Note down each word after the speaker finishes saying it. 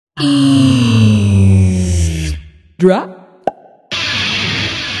Drop.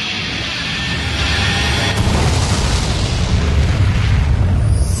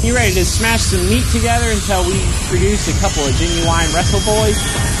 You ready to smash some meat together until we produce a couple of genuine wrestle boys?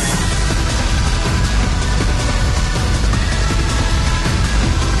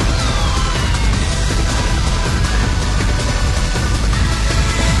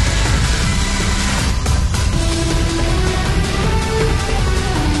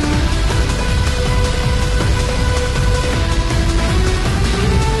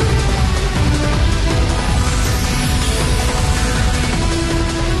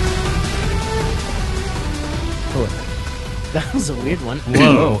 That was a weird one.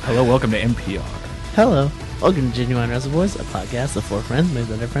 Whoa. Hello, welcome to NPR. Hello. Welcome to Genuine Wrestle Boys, a podcast of four friends made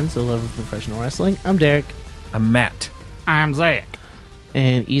by their friends who love professional wrestling. I'm Derek. I'm Matt. I'm Zach.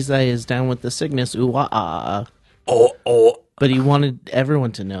 And Izai is down with the sickness, ooh-ah. Oh. But he wanted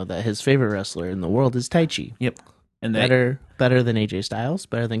everyone to know that his favorite wrestler in the world is Taichi. Yep. And that Better than AJ Styles,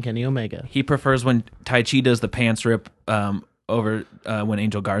 better than Kenny Omega. he prefers when Tai Chi does the pants rip over when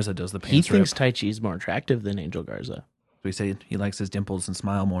Angel Garza does the He pants rip. thinks Taichi is more attractive than Angel Garza. We say he likes his dimples and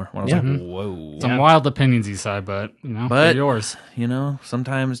smile more. I was Yeah. like, whoa. Some wild opinions, Isai, but, you know, But- they're yours. You know,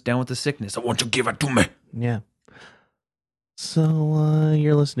 sometimes down with the sickness. I want you to give it to me. Yeah. So,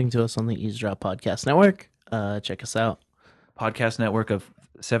 you're listening to us on the Eavesdrop Podcast Network. Check us out. Podcast network of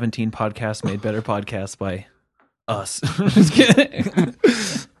 17 podcasts made better podcasts by us. Just kidding.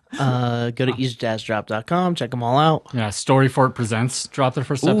 Go to eastjazzdrop.com. Check them all out. Yeah, Storyfort Presents dropped their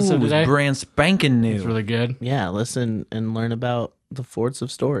first episode Ooh, today. brand spanking new. It's really good. Yeah, listen and learn about the forts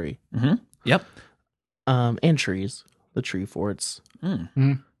of story. Yep. And trees. The tree forts.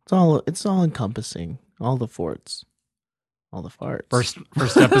 Mm. It's all encompassing. All the forts. All the farts.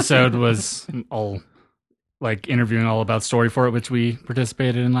 First episode was all like interviewing all about Storyfort, which we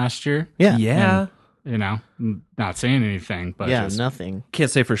participated in last year. Yeah. Yeah. You know, not saying anything, but Yeah, just, nothing.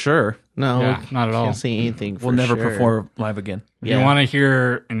 Can't say for sure. No. yeah, not at all. Can't say anything for We'll never sure. perform live again. If Yeah. you want to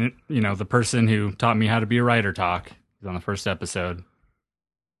hear, the person who taught me how to be a writer talk is on the first episode.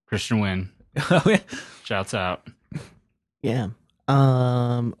 Christian Wynn. Shouts out. Yeah.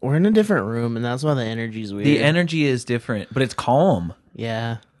 We're in a different room, and that's why the energy's weird. The energy is different, but it's calm.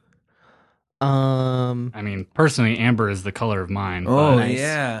 Yeah. I mean, personally, amber is the color of mine. Oh, but- nice.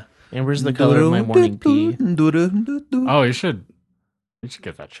 yeah. Amber's the color of my morning pee. Oh, you should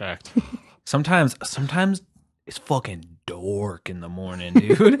get that checked. Sometimes it's fucking dark in the morning,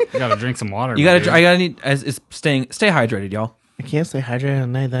 dude. You gotta drink some water. You my gotta. dude. I gotta need. It's stay hydrated, y'all. I can't stay hydrated at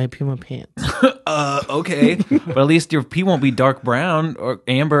night, then I pee my pants. Okay, but at least your pee won't be dark brown or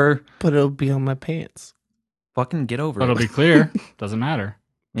amber. But it'll be on my pants. Fucking get over But it. it'll be clear. Doesn't matter.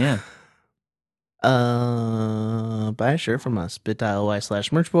 Yeah. Buy a shirt from us.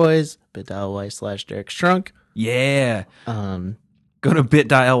 bit.ly/merchboys, bit.ly/Derek's Trunk. Yeah. Um, Go to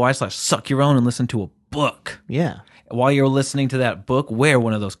bit.ly/suck your own and listen to a book. yeah. While you're listening to that book, wear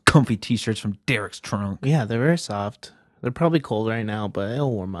one of those comfy t-shirts from Derek's trunk. Yeah, they're very soft. They're probably cold right now, but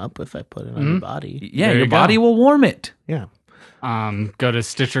it'll warm up if I put it on your body. Yeah, There your you go. body will warm it. Yeah. Go to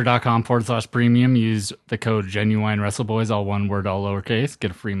Stitcher.com/premium. Use the code Genuine WrestleBoys, all one word, all lowercase.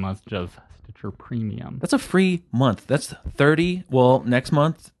 Get a free month of Stitcher Premium. That's a free month. That's 30. Well, next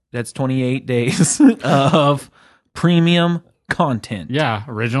month, that's 28 days of premium content. Yeah,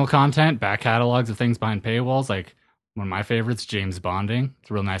 original content, back catalogs of things behind paywalls. Like one of my favorites, James Bonding. It's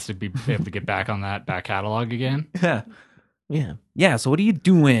real nice to be able to get back on that back catalog again. Yeah. Yeah. Yeah. So what are you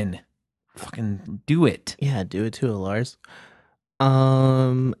doing? Fucking do it. Yeah, do it too, Lars.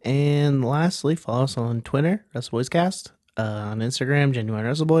 And lastly, follow us on Twitter, WrestleBoysCast, on Instagram, Genuine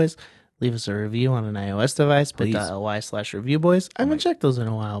WrestleBoys. Leave us a review on an iOS device, Please. bit.ly/reviewboys. I haven't checked those in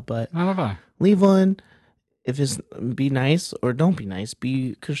a while, but How have I? leave one. If it's be nice or don't be nice,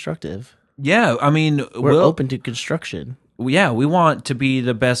 be constructive. Yeah. I mean, We're open to construction. Yeah, we want to be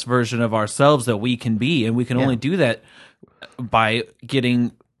the best version of ourselves that we can be, and we can only do that by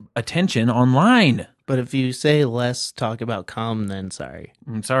getting attention online. But if you say less talk about cum, then sorry.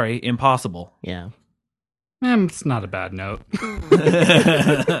 I'm sorry, impossible. Yeah. It's not a bad note.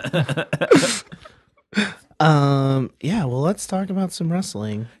 Yeah, well, let's talk about some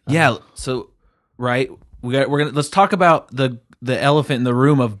wrestling. Yeah, so right, we're gonna let's talk about the elephant in the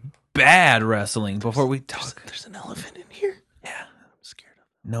room of bad wrestling before we talk. There's an elephant in here. Yeah, I'm scared of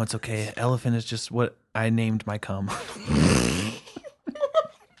it. No, it's okay. Elephant is just what I named my cum.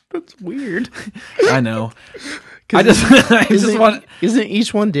 That's weird. I know. I just want. Isn't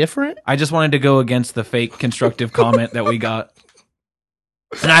each one different? I just wanted to go against the fake constructive comment that we got,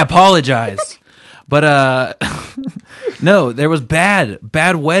 and I apologize. But no, there was bad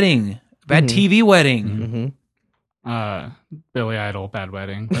wedding, bad TV wedding. Billy Idol, Bad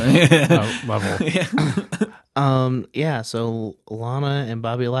Wedding level. Yeah, so Lana and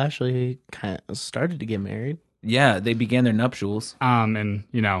Bobby Lashley kind of started to get married. Yeah, they began their nuptials. And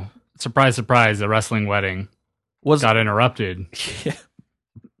surprise, surprise, the wrestling wedding got interrupted.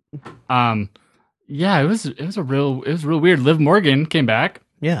 Yeah, it was real weird. Liv Morgan came back.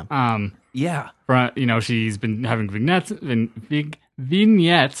 Yeah. Yeah. She's been having vignettes.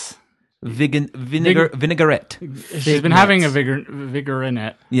 Vinaigrette. She's been having a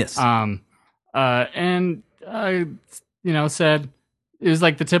vigorette. Yes. And said it was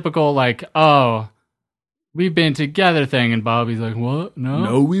like the typical like, oh, we've been together thing, and Bobby's like, what?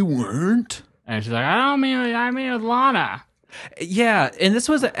 No, we weren't. And she's like, I mean with Lana. Yeah, and this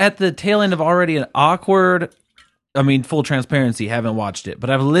was at the tail end of already an awkward. I mean, full transparency, haven't watched it, but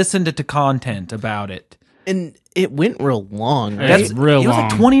I've listened to content about it. And it went real long, right? That's real long. It was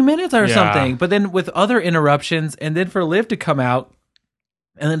like 20 minutes or Yeah. something. But then with other interruptions, and then for Liv to come out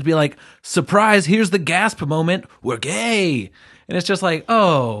and then to be like, surprise, here's the gasp moment, we're gay. And it's just like,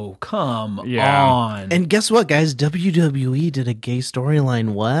 oh, come on. And guess what, guys? WWE did a gay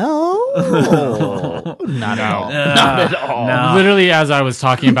storyline well. Not at all. Not at all. No. Literally, as I was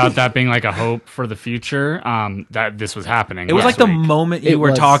talking about that being like a hope for the future, that this was happening. It was like last the week. moment you It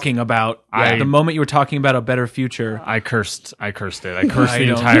were was. talking about, I- the moment you were talking about a better future. I cursed it. I cursed I the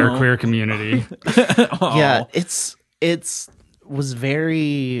don't entire know. queer community. Yeah, it's was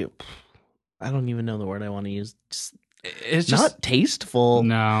very. I don't even know the word I want to use. Just It's just not tasteful.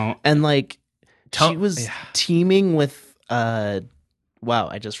 No. And like she Tell- was yeah. teaming with wow,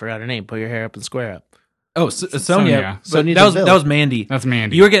 I just forgot her name. Put your hair up and square up. Sonya. Sonya. But Sonya that Deville. was Mandy. That's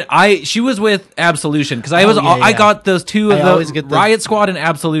Mandy. You were she was with Absolution because I Oh, was yeah, I yeah. got those two of I always get the- Riot Squad and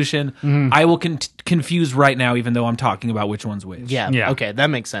Absolution. Mm-hmm. I will confuse right now, even though I'm talking about which one's which. Yeah, okay, that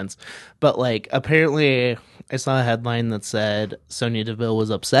makes sense. But like apparently I saw a headline that said Sonya Deville was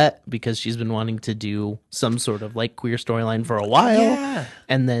upset because she's been wanting to do some sort of like queer storyline for a while. Yeah.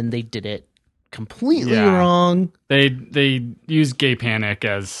 And then they did it completely Yeah. wrong. They used gay panic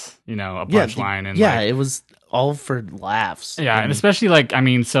as a punchline, and like, it was all for laughs. yeah, and especially like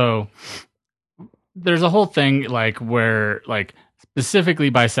so there's a whole thing like where like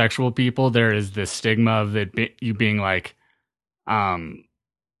specifically bisexual people, there is this stigma of you being like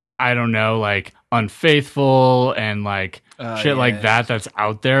I don't know, like unfaithful and like shit like that that's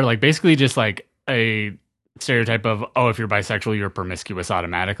out there, like basically just like a stereotype of, oh, if you're bisexual you're promiscuous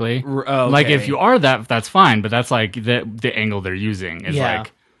automatically. Like if you are that's fine, but that's like the angle they're using is Yeah.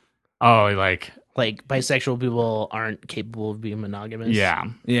 like, oh, Like bisexual people aren't capable of being monogamous.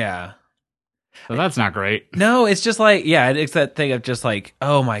 Yeah. so that's not great. No, it's just like, it's that thing of just like,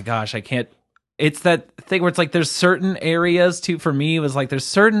 oh my gosh, I can't. It's that thing where it's like there's certain areas for me, it was like there's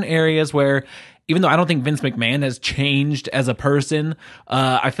certain areas where, even though I don't think Vince McMahon has changed as a person,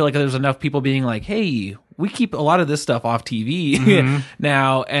 I feel like there's enough people being like, hey, we keep a lot of this stuff off TV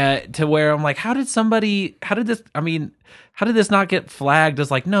now, to where I'm like, how did this not get flagged as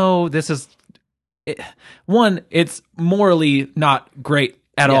like, no, this is, it's morally not great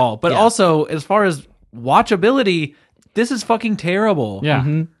at all, but also as far as watchability, this is fucking terrible.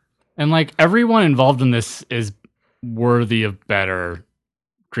 Yeah. And like everyone involved in this is worthy of better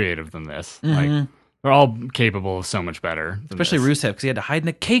creative than this. Like they're all capable of so much better. Especially this. Rusev, because he had to hide in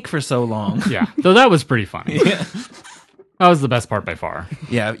a cake for so long. Yeah. So that was pretty funny. That was the best part by far.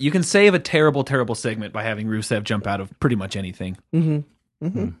 Yeah, you can save a terrible, terrible segment by having Rusev jump out of pretty much anything.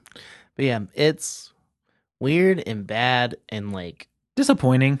 But yeah, it's weird and bad and like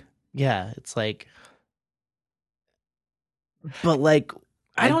Disappointing. yeah, it's like but like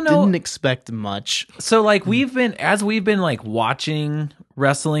I don't know. didn't expect much. So like we've been like watching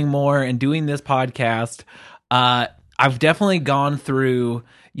wrestling more and doing this podcast, I've definitely gone through,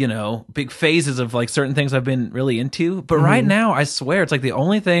 big phases of like certain things I've been really into. But right now, I swear it's like the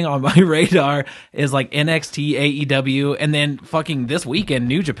only thing on my radar is like NXT, AEW, and then fucking this weekend,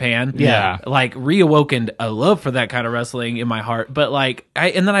 New Japan. Yeah. Like reawoken a love for that kind of wrestling in my heart. But like,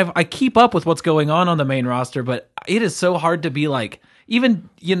 I keep up with what's going on the main roster, but it is so hard to be like, even,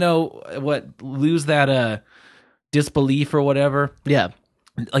 lose that disbelief or whatever. Yeah.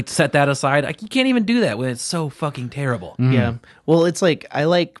 Like set that aside. You can't even do that when it's so fucking terrible. Yeah. Well, it's like I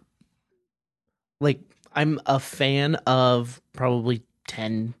like I'm a fan of probably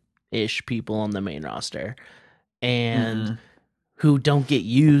 10-ish people on the main roster and who don't get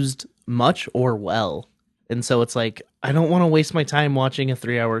used much or well. And so it's like, I don't want to waste my time watching a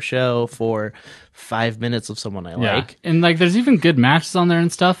 3-hour show for 5 minutes of someone I like. And like, there's even good matches on there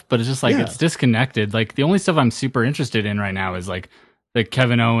and stuff, but it's just like, Yeah. it's disconnected. Like, the only stuff I'm super interested in right now is like the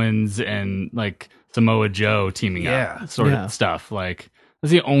Kevin Owens and like Samoa Joe teaming up sort of stuff. Like,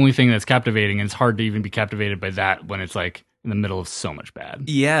 that's the only thing that's captivating, and it's hard to even be captivated by that when it's like in the middle of so much bad.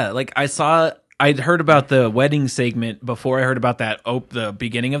 Yeah, like I'd heard about the wedding segment before I heard about that the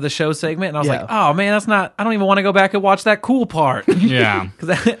beginning of the show segment, and I was like, oh man, I don't even want to go back and watch that cool part. Yeah.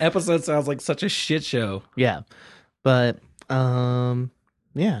 Because that episode sounds like such a shit show. Yeah. But,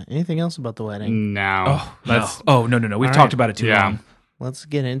 anything else about the wedding? No. No. We've talked about it too long. Let's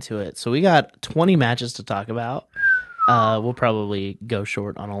get into it. So we got 20 matches to talk about. We'll probably go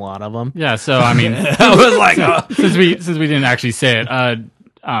short on a lot of them. Yeah, so I mean, I was like, since we didn't actually say it,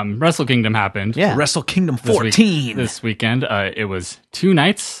 Wrestle Kingdom happened. Yeah. Wrestle Kingdom 14 this weekend. It was 2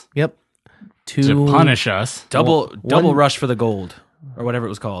 nights. Yep. To punish us. Double rush for the gold, or whatever it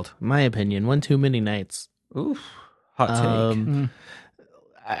was called. My opinion, one too many nights. Oof, hot take.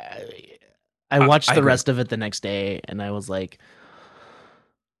 I watched I the agree. rest of it the next day, and I was like,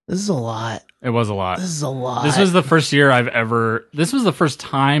 "This is a lot. It was a lot. This is a lot." This was the first year this was the first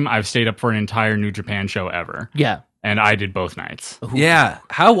time I've stayed up for an entire New Japan show ever. Yeah. And I did both nights. Yeah,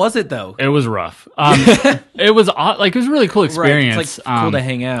 how was it though? It was rough. It was like, it was a really cool experience. Right. It's like cool to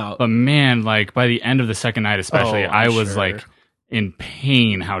hang out. But man, like by the end of the second night, especially, I was sure. like in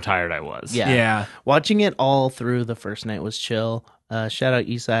pain how tired I was. Yeah. Watching it all through the first night was chill. Shout out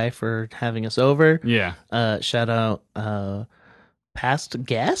Isai for having us over. Yeah. Shout out past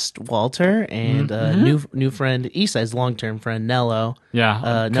guest Walter and new friend Isai's long-term friend Nello.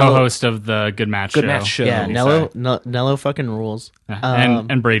 Yeah. Nello- Co-host of the Good Match Show. Yeah, Nello fucking rules. Yeah.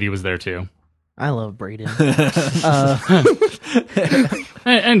 And Brady was there too. I love Braden.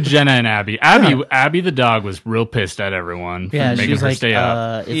 And Jenna and Abby. Abby the dog was real pissed at everyone for Yeah, making she's her like, stay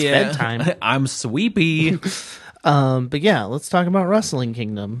up. it's bedtime. I'm sleepy. But yeah, let's talk about Wrestling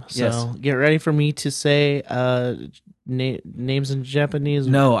Kingdom. So Yes. get ready for me to say names in Japanese.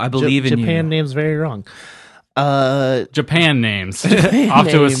 No, I believe in you. Japan names very wrong. Japan names. Off to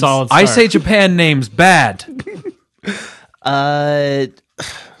a names. solid start. I say Japan names bad. I'm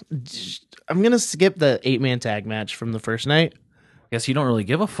gonna skip the 8-man tag match from the first night. Guess you don't really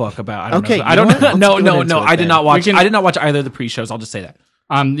give a fuck about. I don't Okay, know. you I don't know what? Let's know. go into it I did then. not watch. We can- I did not watch either of the pre-shows. I'll just say that.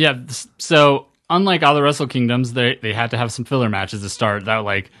 Yeah. So unlike other Wrestle Kingdoms, they had to have some filler matches to start that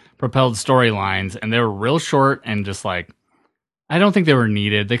like propelled storylines, and they were real short and just like I don't think they were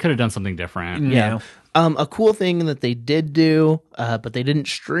needed. They could have done something different. Yeah. A cool thing that they did do, but they didn't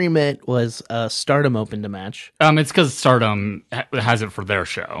stream it, was Stardom opened a match. It's because Stardom has it for their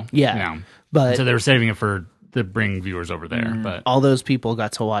show. Yeah. But so they were saving it to bring viewers over there. But all those people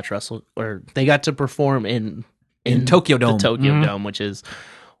got to watch wrestle, or they got to perform in Tokyo Dome. the Tokyo Dome, which is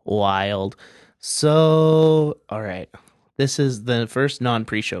wild. So, all right, this is the first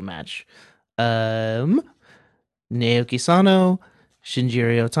non-pre-show match. Naoki Sano,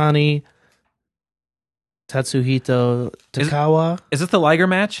 Shinjiro Otani, Tatsuhito Takawa, Is this the Liger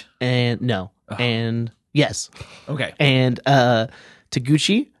match? and and yes, Okay. and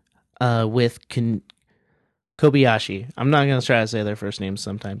Taguchi with Kobayashi. I'm not gonna try to say their first names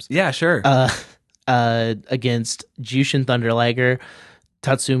sometimes. Yeah, sure. Against Jushin Thunder Liger,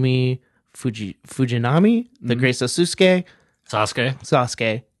 Tatsumi Fujinami, the Grace of Sasuke,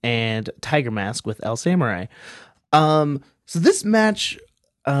 and Tiger Mask with El Samurai. So this match,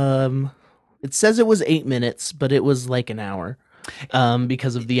 it says it was 8 minutes, but it was like an hour,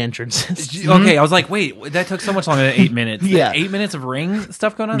 because of the entrances. Okay, I was like, wait, that took so much longer than 8 minutes. Yeah. 8 minutes of ring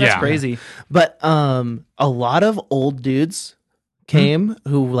stuff going on? That's Yeah. crazy. But a lot of old dudes came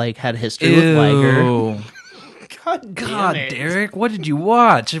who like had history with Liger. Ew. God, Derek, what did you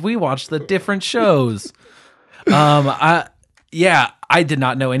watch? We watched the different shows. I did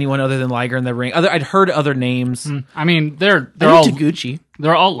not know anyone other than Liger in the ring. I'd heard other names. I mean, they're I all think Taguchi.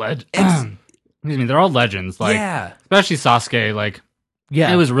 they're all excuse me, they're all legends. Like Yeah. especially Sasuke. Like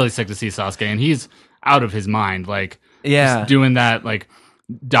Yeah, it was really sick to see Sasuke, and he's out of his mind. Like Yeah. just doing that like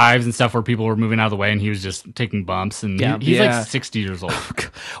dives and stuff where people were moving out of the way, and he was just taking bumps. And he's Yeah. like 60 years old.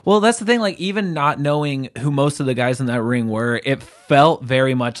 Well, that's the thing. Like, even not knowing who most of the guys in that ring were, it felt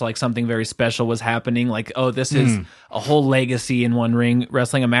very much like something very special was happening. Like, oh, this is a whole legacy in one ring,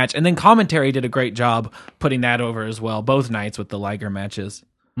 wrestling a match. And then commentary did a great job putting that over as well, both nights with the Liger matches.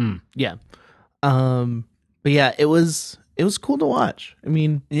 yeah. But yeah, it was cool to watch. I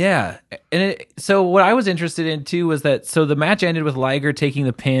mean, Yeah. And so what I was interested in too was that, so the match ended with Liger taking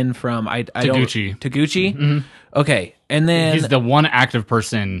the pin from Taguchi. Taguchi. Okay, and then he's the one active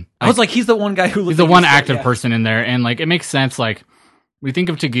person. I was like, he's the one guy who. He's the one active person in there, and like it makes sense. Like we think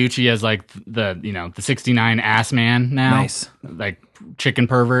of Taguchi as like the 69 ass man now, nice, like chicken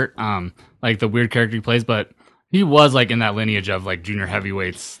pervert, like the weird character he plays, but he was like in that lineage of like junior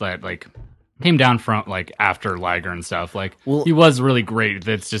heavyweights that like came down from like after Liger and stuff. Like he was really great.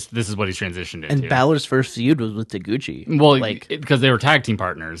 That's just this is what he's transitioned into. And Balor's first feud was with Taguchi. Well, like because they were tag team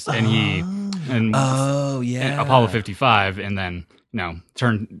partners, and and Apollo 55, and then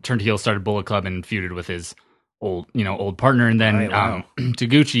turned heel, started Bullet Club, and feuded with his old partner, and then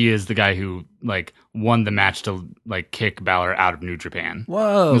Taguchi is the guy who like won the match to like kick Balor out of New Japan.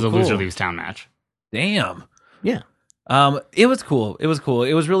 Whoa, it was a loser leaves town match. Damn. Yeah. It was cool. It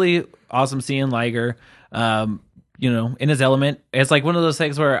was really awesome seeing Liger, in his element. It's like one of those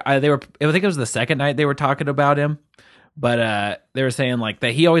things where I think it was the second night they were talking about him, but they were saying like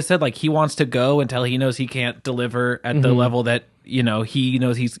that he always said like he wants to go until he knows he can't deliver at the level that he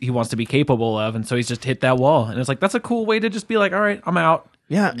knows he wants to be capable of, and so he's just hit that wall. And it's like that's a cool way to just be like, all right, I'm out.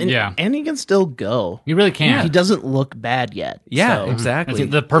 Yeah, and he can still go. He really can. He doesn't look bad yet. Yeah, so. exactly.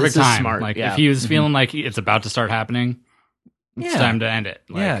 It's the perfect time. Smart, like if he was feeling like it's about to start happening, it's time to end it.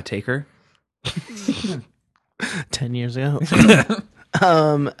 Like, Taker. 10 years ago.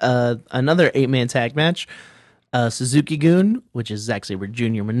 Another 8-man tag match. Suzuki-gun, which is Zack Sabre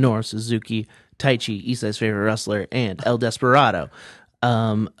Jr., Minoru Suzuki, Taichi, Isai's favorite wrestler, and El Desperado,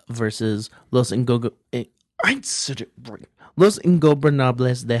 versus Los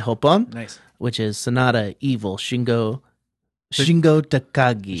Ingobernables de Japón, nice. Which is Sonata, Evil, Shingo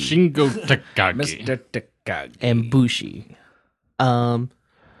Takagi, Mr. Takagi, and Bushi.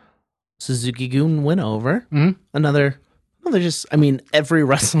 Suzuki-gun went over. Mm-hmm. Another just, I mean, every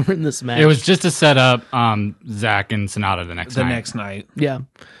wrestler in this match. It was just to set up Zack and Sonata the next night. Yeah.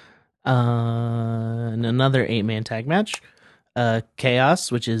 And another 8-man tag match.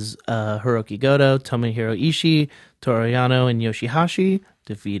 Chaos, which is Hiroki Goto, Tomohiro Ishii, Toru Yano, and Yoshihashi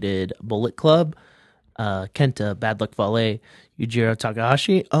defeated Bullet Club, Kenta, Bad Luck Fale, Yujiro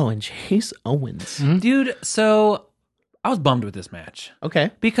Takahashi, and Chase Owens. Mm-hmm. Dude, so I was bummed with this match.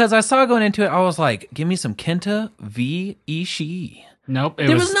 Okay. Because I saw going into it, I was like, give me some Kenta v. Ishii. Nope.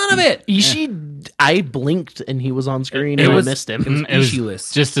 There was none of it. Ishii, I blinked and he was on screen and I missed him. It was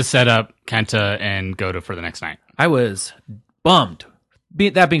Ishii-less. Just to set up Kenta and Goto for the next night. I was bummed.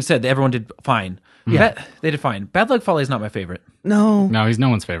 That being said, everyone did fine. Yeah. They did fine. Bad Luck Fale is not my favorite. No, he's no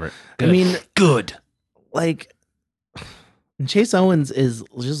one's favorite. Good. I mean, good. Like, Chase Owens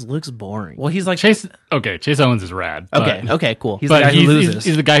just looks boring. Well, he's like Chase Owens is rad. Okay, cool. He's the guy who loses.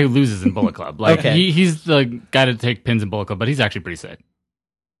 He's the guy who loses in Bullet Club. Like he's the guy to take pins in Bullet Club, but he's actually pretty sick.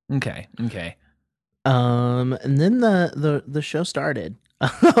 Okay. And then the show started.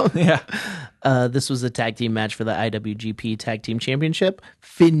 This was a tag team match for the IWGP Tag Team Championship.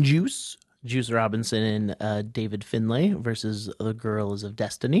 Juice Robinson and David Finlay versus the Guerrillas of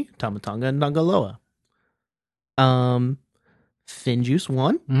Destiny, Tama Tonga and Nagaloa. Finjuice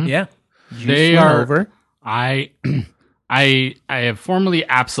won. Mm-hmm. Yeah. They are over. I have formerly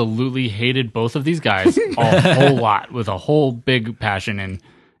absolutely hated both of these guys a whole lot with a whole big passion, and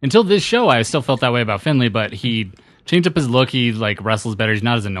until this show I still felt that way about Finlay, but he changed up his look. He like wrestles better. He's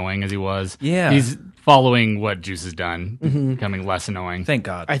not as annoying as he was. Yeah. He's following what Juice has done, becoming less annoying. Thank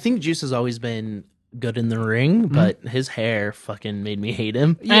God. I think Juice has always been good in the ring, but his hair fucking made me hate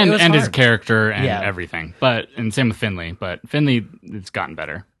him. Yeah, and his character and everything. And same with Finlay. But Finlay, it's gotten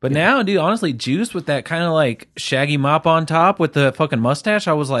better. But now, dude, honestly, Juice with that kind of like shaggy mop on top with the fucking mustache,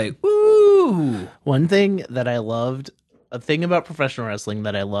 I was like, ooh. One thing that I loved, a thing about professional wrestling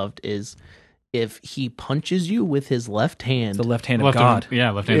that I loved is if he punches you with his left hand. The left hand of God.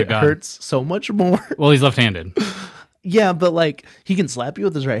 Left-handed God. It hurts so much more. Well, he's left-handed. Yeah, but like he can slap you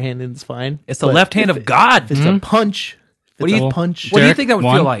with his right hand and it's fine. It's the left hand of God. If it's a punch. What do you think that would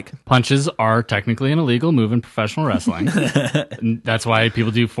feel like? Punches are technically an illegal move in professional wrestling. That's why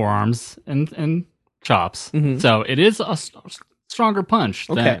people do forearms and chops. Mm-hmm. So it is a stronger punch.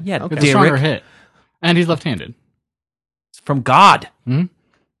 It's a stronger hit. And he's left-handed. It's from God. Mm-hmm.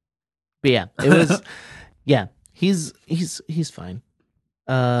 But yeah, it was. Yeah, he's fine.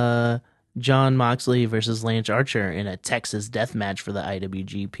 John Moxley versus Lance Archer in a Texas death match for the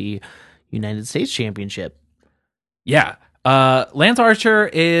IWGP United States Championship. Yeah. Lance Archer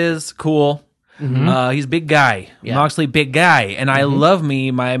is cool. Mm-hmm. He's a big guy. Yeah. Moxley, big guy. And I love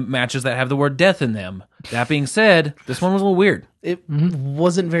my matches that have the word death in them. That being said, this one was a little weird. It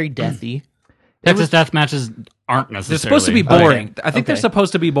wasn't very deathy. Texas death matches aren't necessarily. They're supposed to be boring. Okay. I think they're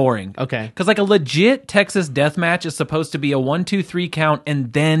supposed to be boring. Okay. Because like a legit Texas death match is supposed to be a 1, 2, 3 count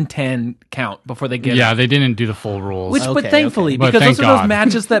and then 10 count before they get Yeah, they didn't do the full rules. but thankfully, But because thank those are those God.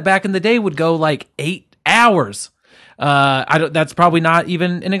 matches that back in the day would go like 8 hours. That's probably not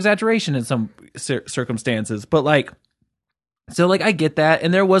even an exaggeration in some circumstances, but like, so like I get that,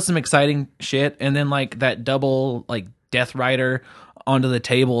 and there was some exciting shit, and then like that double like Death Rider onto the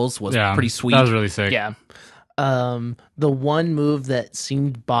tables was pretty sweet. That was really sick. Yeah. The one move that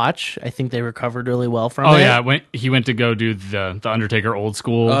seemed botch, I think they recovered really well from it. Oh yeah, he went to go do the Undertaker old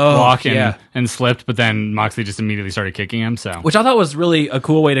school walk and slipped, but then Moxley just immediately started kicking him. So Which I thought was really a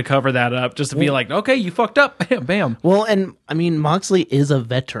cool way to cover that up, just to be like, okay, you fucked up, bam, bam. Well, and I mean, Moxley is a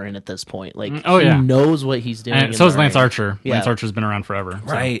veteran at this point. Like, Oh, he yeah. knows what he's doing. and so is Lance Archer. Yeah. Lance Archer's been around forever.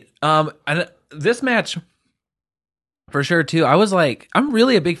 So. Right. And this match, for sure too. I was like, I'm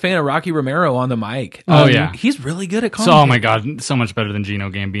really a big fan of Rocky Romero on the mic. Oh, yeah. He's really good at So, commentating. oh my god, so much better than Gino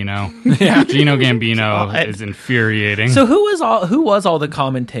Gambino. Gino Gambino is infuriating. So who was all the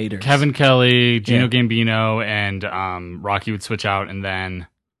commentators? Kevin Kelly, Gino Yeah. Gambino, and Rocky would switch out, and then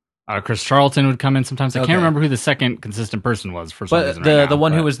Chris Charlton would come in sometimes. I Okay. can't remember who the second consistent person was for some But reason. the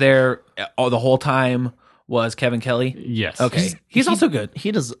one who was there the whole time was Kevin Kelly. yes, Okay, he's also good.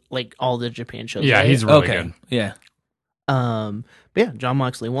 He does like all the Japan shows. Yeah, right? he's really Okay, good. yeah. But yeah, John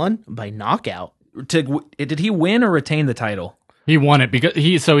Moxley won by knockout. Did he win or retain the title? He won it because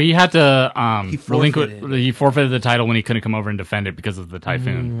he had to He forfeited. he forfeited the title when he couldn't come over and defend it because of the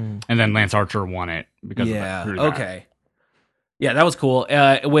typhoon, and then Lance Archer won it because of that. through that. Okay. Yeah, that was cool.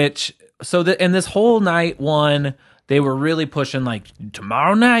 And this whole night one, they were really pushing like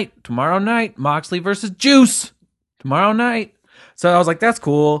tomorrow night, Moxley versus Juice tomorrow night. So I was like, that's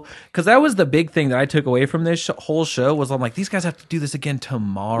cool. Because that was the big thing that I took away from this whole show was I'm like, these guys have to do this again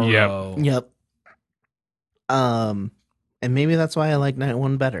tomorrow. Yep. And maybe that's why I like night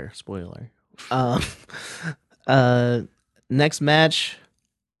one better. Spoiler. Next match,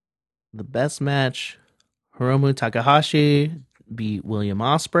 the best match, Hiromu Takahashi beat William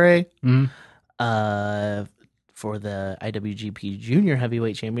Ospreay Mhm. for the IWGP Junior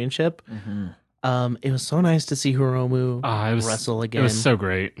Heavyweight Championship. Mm-hmm. It was so nice to see Hiromu wrestle again. It was so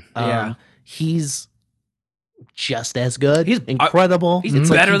great. Yeah. He's just as good. He's incredible. He's It's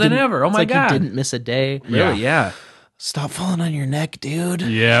like better he than didn't- ever. Oh it's my like God. He didn't miss a day. Really? Yeah. Stop falling on your neck, dude.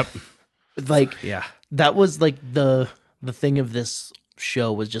 Yep. Like Yeah. that was like the thing of this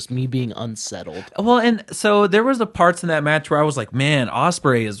show was just me being unsettled. Well, and so there was the parts in that match where I was like, man,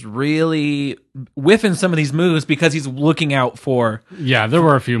 Ospreay is really whiffing some of these moves because he's looking out for Yeah, there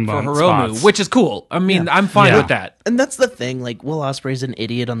were a few Hiromu, moments, which is cool. I mean, I'm fine Yeah. with that. And that's the thing. Like Will Ospreay's an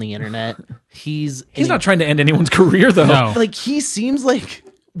idiot on the internet. He's Not trying to end anyone's career though. No. like he seems like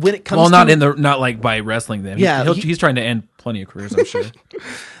when it comes Well, to not like by wrestling them. Yeah, He's trying to end plenty of careers, I'm sure.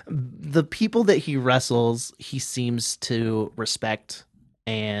 the people that he wrestles, he seems to respect,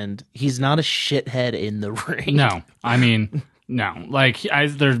 and he's not a shithead in the ring. No, I mean, no. Like,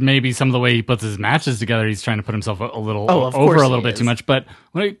 there's maybe some of the way he puts his matches together, he's trying to put himself a little of over course a little he bit too is. much. But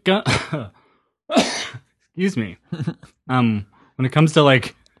when it excuse me, when it comes to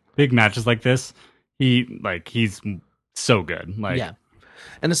like big matches like this, he's so good. Like, Yeah.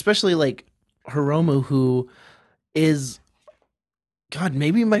 And especially like Hiromu, who is God,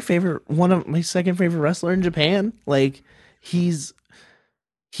 maybe one of my second favorite wrestler in Japan. Like he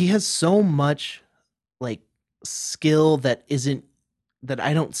has so much like skill that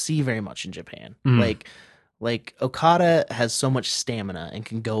I don't see very much in Japan. Mhm. Like Okada has so much stamina and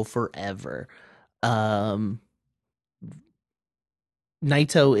can go forever.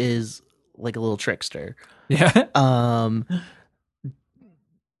 Naito is like a little trickster. Yeah.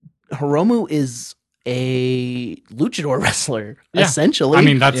 Hiromu is a luchador wrestler, Yeah. essentially. I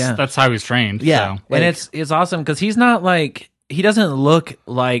mean, Yeah. that's how he's trained. Yeah. So. And it's awesome because he's not like he doesn't look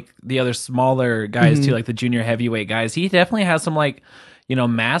like the other smaller guys too, like the junior heavyweight guys. He definitely has some like,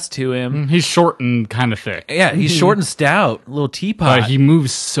 mass to him. He's short and kind of thick. Yeah, he's short and stout, little teapot. But he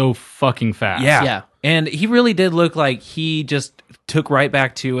moves so fucking fast. Yeah. Yeah. And he really did look like he just took right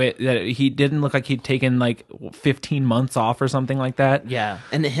back to it. That he didn't look like he'd taken like 15 months off or something like that. Yeah.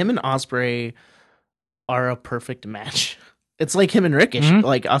 And him and Ospreay are a perfect match. It's like him and Ricochet, Mhm.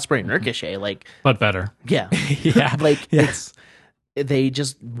 like Ospreay and Ricochet. Like, But better. yeah. Yeah. Like, Yeah. they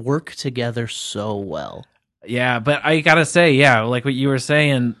just work together so well. Yeah, but I gotta say, yeah, like what you were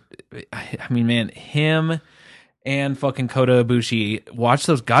saying, I mean, man, him and fucking Kota Ibushi, watch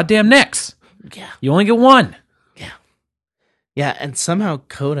those goddamn necks. Yeah. You only get one. Yeah. And somehow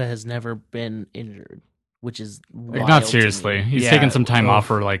Kota has never been injured, which is wild Not to seriously. me. He's Yeah. taken some time Oh. off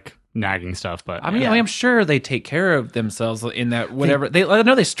for like nagging stuff. But I mean, I'm sure they take care of themselves in that whatever. I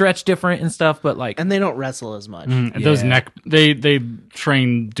know they stretch different and stuff, but like, and they don't wrestle as much. Those they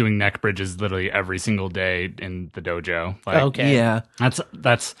train doing neck bridges literally every single day in the dojo. Like, Okay. Yeah.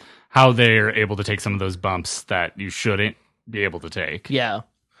 That's how they're able to take some of those bumps that you shouldn't be able to take. Yeah.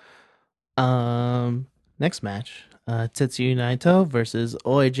 Next match, Tetsuya Naito versus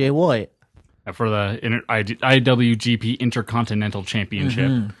OJ White. For the IWGP Intercontinental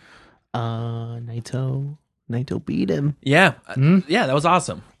Championship. Naito beat him. Yeah. Yeah, that was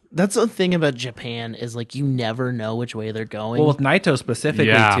awesome. That's the thing about Japan is like you never know which way they're going. Well, with Naito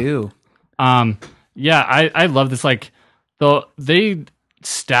specifically too. Yeah, I love this. Like, they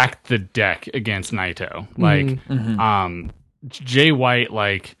stacked the deck against Naito. Like, Jay White,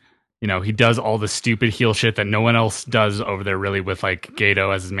 like, you know, he does all the stupid heel shit that no one else does over there, really, with like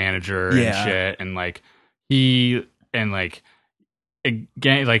Gato as his manager and shit, and like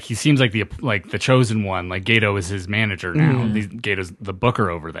again, like he seems like the chosen one. Like Gato is his manager now. Gato's the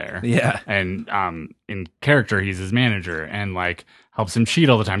booker over there. Yeah, and in character, he's his manager and like helps him cheat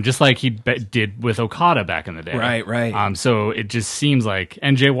all the time, just like he did with Okada back in the day. Right. So it just seems like,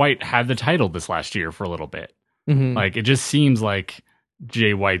 and Jay White had the title this last year for a little bit. Like it just seems like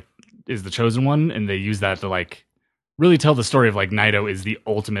Jay White is the chosen one, and they use that to like really tell the story of like Naito is the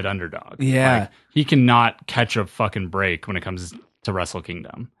ultimate underdog. Yeah, like, he cannot catch a fucking break when it comes to Wrestle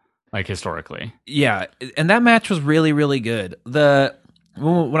Kingdom, like historically. Yeah, and that match was really, really good.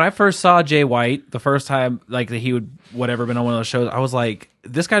 When I first saw Jay White the first time, like that he would whatever been on one of those shows, I was like,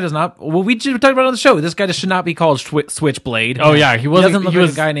 this guy does not. Well, we just talked about it on the show. This guy just should not be called Switchblade. Oh yeah, he wasn't. He doesn't look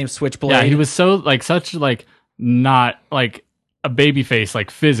like a guy named Switchblade. Yeah, he was so like such like not like a baby face, like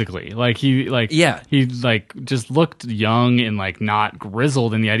physically, like he like just looked young and like not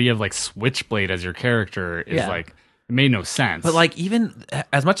grizzled, and the idea of like Switchblade as your character is like, it made no sense. But like, even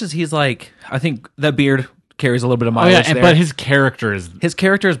as much as he's like, I think the beard carries a little bit of mileage there. But his character is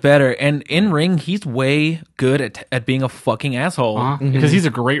better, and in ring he's way good at being a fucking asshole, because he's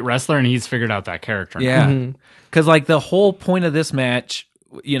a great wrestler and he's figured out that character now. Yeah, because like the whole point of this match,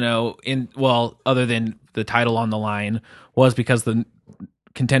 you know, other than the title on the line, was because the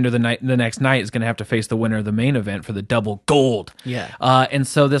contender the next night is going to have to face the winner of the main event for the double gold. Yeah. And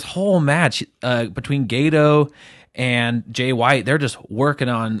so this whole match between Gato and Jay White, they're just working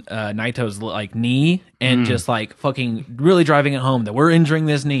on Naito's like knee and just like fucking really driving it home that we're injuring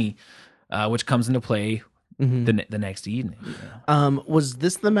this knee, which comes into play the next evening. You know? Was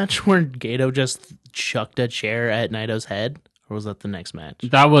this the match where Gato just chucked a chair at Naito's head? Or was that the next match?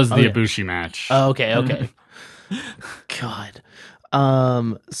 That was the Ibushi match. Oh, okay. God.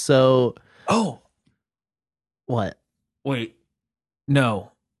 So. Oh. What? Wait.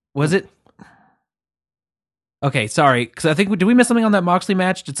 No. Was it? Okay, sorry. Because I think, did we miss something on that Moxley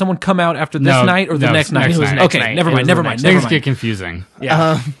match? Did someone come out after this night or the next night? Okay, never mind. Things get confusing.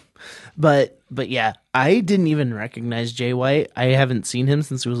 Yeah. But yeah, I didn't even recognize Jay White. I haven't seen him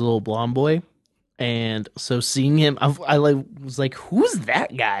since he was a little blonde boy. And so seeing him, I was like, who's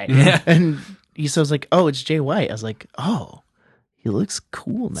that guy? Yeah. And Issa was like, oh, it's Jay White. I was like, oh, he looks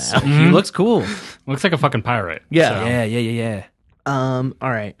cool now. He looks cool. Looks like a fucking pirate. Yeah. So. Yeah. All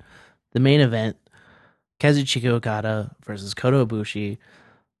right. The main event, Kazuchika Okada versus Kota Ibushi,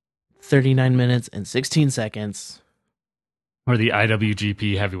 39 minutes and 16 seconds. Or the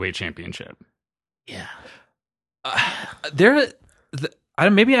IWGP Heavyweight Championship. Yeah.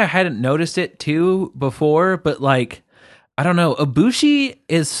 Maybe I hadn't noticed it too before, but like, I don't know. Ibushi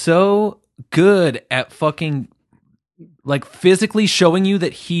is so good at fucking like physically showing you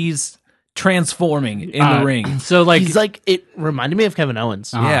that he's transforming in the ring. So like, he's like, it reminded me of Kevin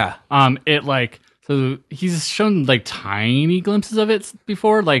Owens. Yeah. It like, so he's shown like tiny glimpses of it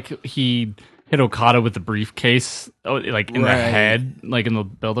before. Like he hit Okada with the briefcase, like in the head, like in the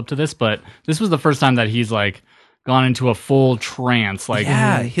build up to this. But this was the first time that he's like gone into a full trance, like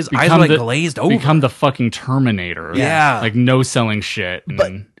his eyes are like glazed over, become the fucking Terminator, like no selling shit.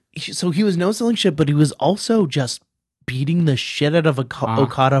 But so he was no selling shit, but he was also just beating the shit out of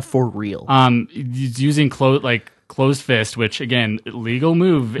Okada for real. He's using closed fist, which again, illegal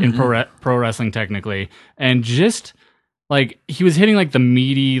move in pro wrestling technically, and just like he was hitting like the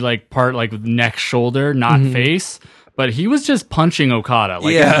meaty like part, like neck, shoulder, not face. But he was just punching Okada.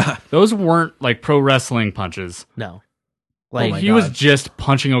 Like, those weren't like pro wrestling punches. No. Like he was just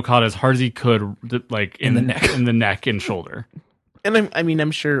punching Okada as hard as he could, like in the neck and shoulder. And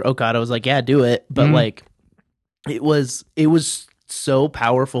I'm sure Okada was like, yeah, do it. But like, it was so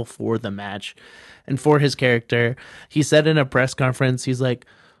powerful for the match and for his character. He said in a press conference, he's like,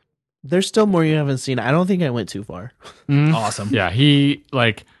 there's still more you haven't seen. I don't think I went too far. Awesome. Yeah. He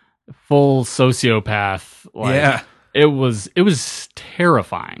like, full sociopath. Like, Yeah. it was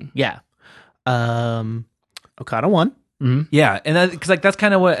terrifying. Yeah. Okada won. Yeah, and because like that's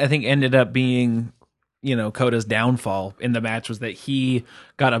kind of what I think ended up being, Kota's downfall in the match was that he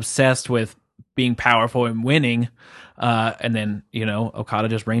got obsessed with being powerful and winning, and then Okada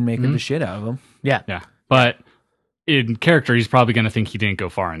just rainmakered the shit out of him. Yeah. Yeah, but in character, he's probably going to think he didn't go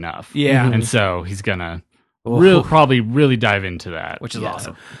far enough. Yeah. and so he's gonna probably really dive into that, Which is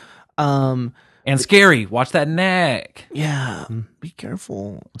awesome. And scary. Watch that neck. Yeah, be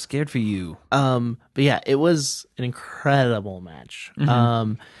careful. I'm scared for you. But yeah, it was an incredible match.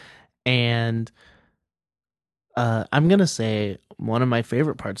 And I'm gonna say one of my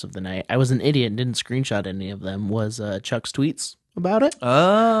favorite parts of the night. I was an idiot and didn't screenshot any of them. Was Chuck's tweets about it?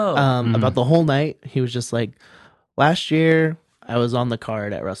 About the whole night. He was just like, last year I was on the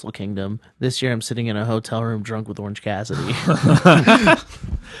card at Wrestle Kingdom. This year I'm sitting in a hotel room drunk with Orange Cassidy.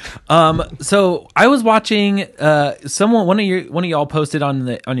 So I was watching one of y'all posted on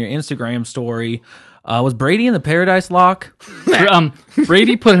your Instagram story. Was Brady in the Paradise Lock?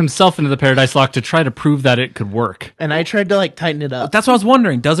 Brady put himself into the Paradise Lock to try to prove that it could work. And I tried to tighten it up. That's what I was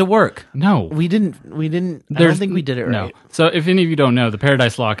wondering. Does it work? No. We didn't I don't think we did it right. No. So if any of you don't know, the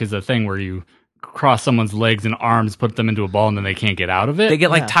Paradise Lock is a thing where you cross someone's legs and arms, put them into a ball, and then they can't get out of it. They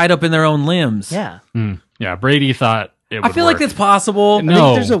get tied up in their own limbs. Yeah. Yeah, Brady thought it would I feel work. like it's possible. No. I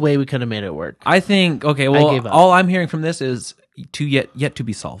think there's a way we could have made it work. I think I gave up. all I'm hearing from this is yet to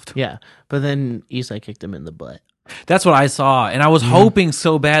be solved. Yeah. But then Isai kicked him in the butt. That's what I saw, and I was hoping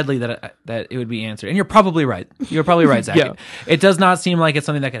so badly that it would be answered. And you're probably right. You're probably right, Zach. Yeah. It does not seem like it's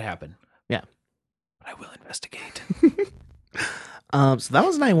something that could happen. Yeah. But I will investigate. So that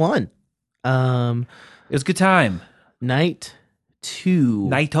was night one. It was a good time. Night two.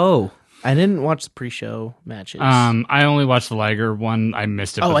 Naito. I didn't watch the pre-show matches. I only watched the Liger one. I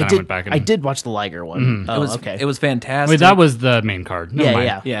missed it, but then I went back and I did watch the Liger one. Oh, okay. It was fantastic. Wait, that was the main card. Never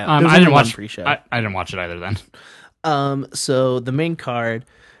mind. Yeah. There was I only didn't one watch pre-show. I didn't watch it either then. So the main card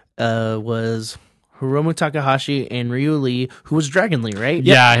was Hiromu Takahashi and Ryu Lee, who was Dragon Lee, right?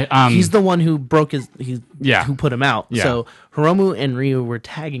 Yeah. He's the one who broke who put him out. Yeah. So Hiromu and Ryu were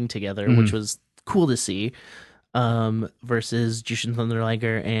tagging together, which was cool to see. Versus Jushin Thunder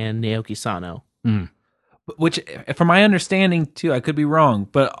Liger and Naoki Sano. Which, from my understanding, too, I could be wrong,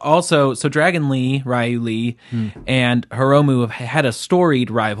 but also, so Dragon Lee, Ryu Lee, and Hiromu have had a storied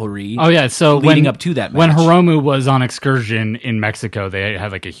rivalry. Oh yeah, so leading up to that match. when Hiromu was on excursion in Mexico, they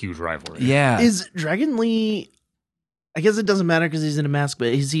had a huge rivalry. Yeah. Is Dragon Lee? I guess it doesn't matter because he's in a mask, but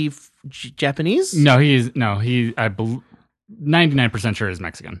is he Japanese? No, he 99% sure is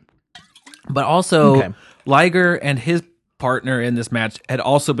Mexican. But also, Okay. Liger and his partner in this match had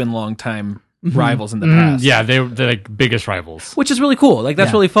also been longtime rivals in the past. Yeah, they're biggest rivals. Which is really cool. That's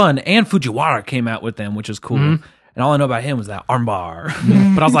Yeah. really fun. And Fujiwara came out with them, which is cool. And all I know about him was that armbar.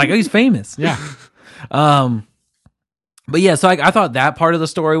 But I was like, oh, he's famous. Yeah. But yeah, so I thought that part of the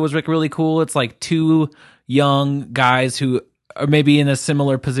story was really cool. It's like two young guys who are maybe in a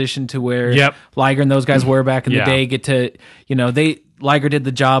similar position to where Liger and those guys were back in the day get to, Liger did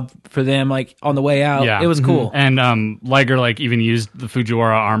the job for them on the way out. Yeah. It was cool. And Liger even used the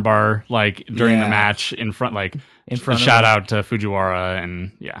Fujiwara armbar during the Yeah. match in front of shout him. out to Fujiwara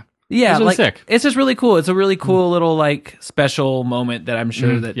and Yeah, It was really sick. It's just really cool. It's a really cool little special moment that I'm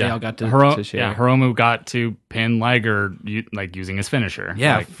sure that they all got to share. Yeah, Hiromu got to pin Liger using his finisher.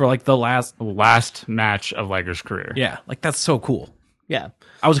 Yeah, for the last match of Liger's career. Yeah, that's so cool. Yeah.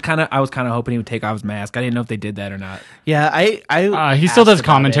 I was kind of hoping he would take off his mask. I didn't know if they did that or not. Yeah, I he still asked does about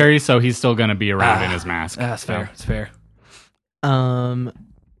commentary, so he's still going to be around in his mask. That's fair. It's fair. it. The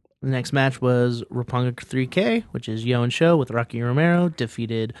next match was Roppongi 3K, which is Yo and Show with Rocky Romero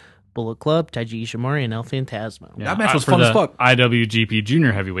defeated Bullet Club, Taiji Ishimori, and El Phantasmo. Yeah, That match was for fun the as fuck. IWGP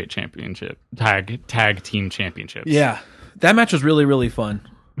Junior Heavyweight Championship tag team championships. Yeah, that match was really, really fun.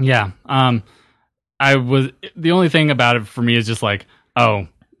 Yeah. The only thing about it for me is just Roppongi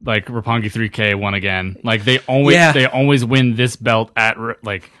 3K won again. They always win this belt at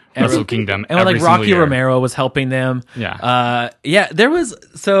Wrestle Kingdom. And every single Rocky year. Romero was helping them. Yeah. There was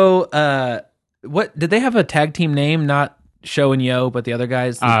what did they have a tag team name? Not Show and Yo, but the other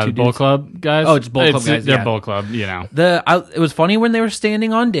guys, the two Bull dudes? Club guys. Oh, it's Bull Club guys, They're yeah. Bull Club. It was funny when they were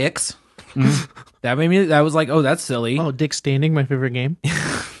standing on dicks. That made me. I was like, oh, that's silly. Oh, Dick Standing, my favorite game.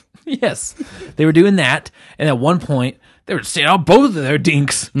 Yes, they were doing that, and at one point they were standing on both of their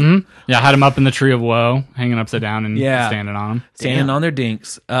dinks, Yeah, had him up in the Tree of Woe, hanging upside down and Yeah. standing on him. standing on their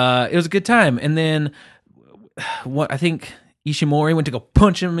dinks. It was a good time, and then I think Ishimori went to go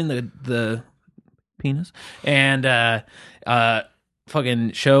punch him in the penis, and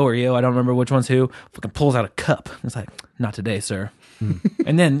fucking Show or Yo, I don't remember which one's who, fucking pulls out a cup. It's like, not today, sir.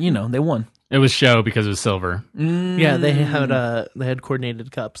 And then, they won. It was Show because it was silver. Yeah, they had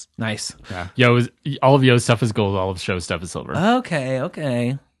coordinated cups. Nice. Yeah. All of Yo's stuff is gold. All of Show's stuff is silver.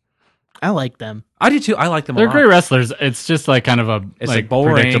 Okay. I like them. I do too. I like them a They're lot. great wrestlers. It's just like kind of a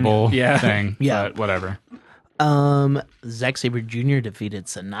boring. predictable Yeah. thing. Yeah. But whatever. Zack Sabre Jr. defeated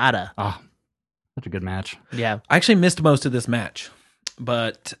Sonata. Oh, such a good match. Yeah. I actually missed most of this match,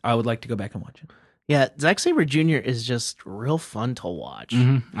 but I would like to go back and watch it. Yeah, Zack Sabre Jr. is just real fun to watch.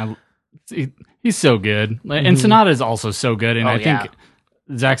 He's so good. And Sonata is also so good. And I think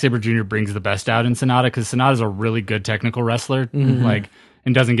yeah. Zack Sabre Jr. brings the best out in Sonata because Sonata's a really good technical wrestler,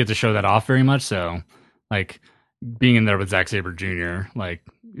 and doesn't get to show that off very much. So, being in there with Zack Sabre Jr.,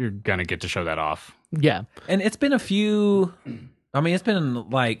 you're gonna get to show that off. Yeah. And it's been it's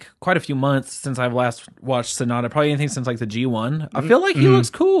been quite a few months since I've last watched Sonata. Probably anything since the G1. I feel like he looks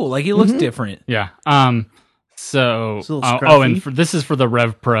cool. He looks different. Yeah. So, scruffy. and this is for the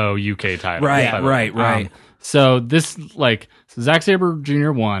Rev Pro UK title. Right. So this, Zack Sabre Jr.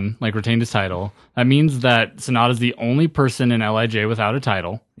 won, retained his title. That means that Sonata's the only person in LIJ without a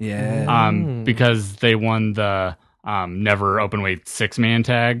title. Yeah. Because they won the Never Openweight 6-man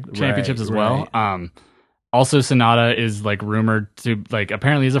tag championships as well. Also, Sonata is rumored to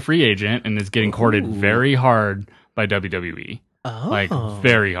apparently is a free agent and is getting courted very hard by WWE. Oh.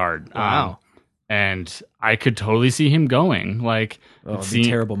 Very hard. Wow. And I could totally see him going. It's a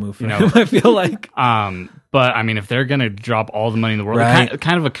terrible move for him, I feel like. But I mean, if they're gonna drop all the money in the world,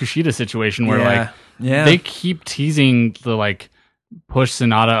 kind of a Kushida situation where they keep teasing the push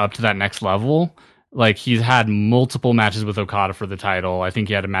Sonata up to that next level. He's had multiple matches with Okada for the title. I think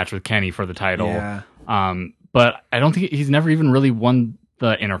he had a match with Kenny for the title. Yeah. But I don't think he's never even really won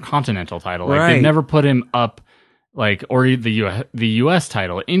the Intercontinental title. Right. They've never put him up, or the US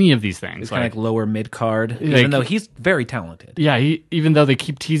title, any of these things. He's kind of lower mid card, even though he's very talented. Yeah, even though they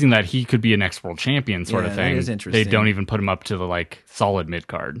keep teasing that he could be a next world champion sort of thing, that is interesting. they don't even put him up to the solid mid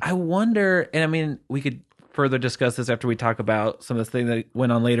card. I wonder, and I mean, we could further discuss this after we talk about some of the things that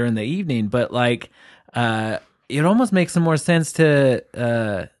went on later in the evening, but it almost makes some more sense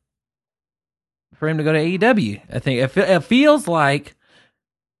to for him to go to AEW. I think it feels like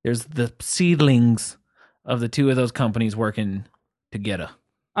there's the seedlings of the two of those companies working together.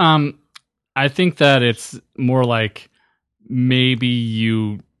 I think that it's more maybe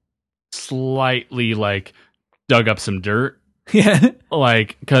you slightly dug up some dirt. Yeah.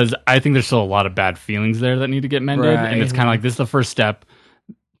 Because I think there's still a lot of bad feelings there that need to get mended. Right. And it's kind of this is the first step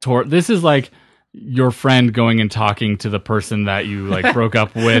toward, this is your friend going and talking to the person that you broke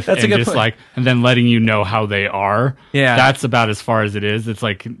up with That's and a good just point. and then letting you know how they are. Yeah. That's about as far as it is. It's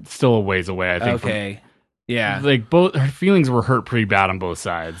still a ways away, I think. Okay. Yeah. Both her feelings were hurt pretty bad on both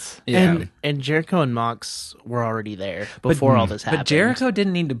sides. Yeah. And Jericho and Mox were already there before all this happened. But Jericho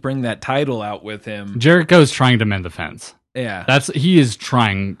didn't need to bring that title out with him. Jericho's trying to mend the fence. Yeah. He is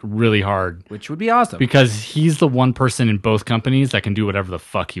trying really hard. Which would be awesome. Because he's the one person in both companies that can do whatever the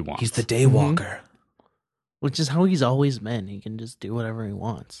fuck he wants. He's the daywalker. Which is how he's always been. He can just do whatever he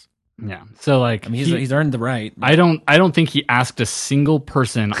wants. Yeah. So he's earned the right. I don't think he asked a single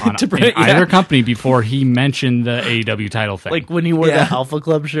person on in either company before he mentioned the AEW title thing. When he wore the Alpha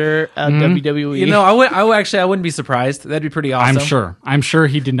Club shirt at WWE. I wouldn't be surprised. That'd be pretty awesome. I'm sure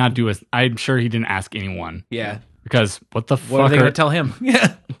he did not I'm sure he didn't ask anyone. Yeah. Because what the fuck? What are they going to tell him?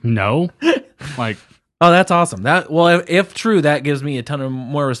 Yeah. No. Oh, that's awesome. If true, that gives me a ton of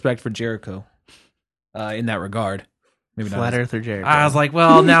more respect for Jericho. In that regard. Maybe Flat Earther Jericho. I was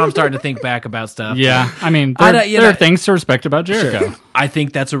now I'm starting to think back about stuff. Yeah, I mean, there are things to respect about Jericho. Sure. I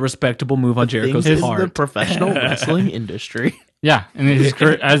think that's a respectable move on Jericho's part. The professional wrestling industry. Yeah, and his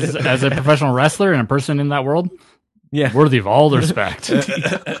career, as a professional wrestler and a person in that world, worthy of all the respect.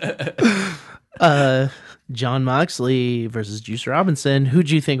 John Moxley versus Juice Robinson. Who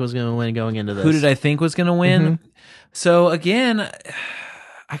do you think was going to win going into this? Who did I think was going to win? Mm-hmm. So again,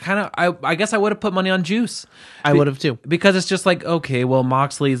 I guess I would have put money on Juice. I would have too. Because it's just okay, well,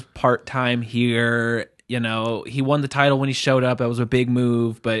 Moxley's part-time here. He won the title when he showed up. That was a big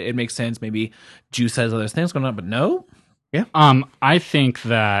move, but it makes sense. Maybe Juice has other things going on, but no. Yeah. I think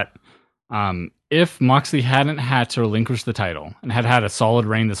that if Moxley hadn't had to relinquish the title and had a solid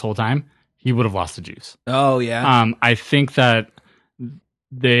reign this whole time, he would have lost to Juice. Oh, yeah. I think that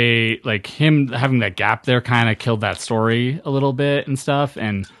they him having that gap there kind of killed that story a little bit and stuff.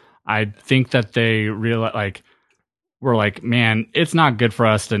 And I think that they realized we're man, it's not good for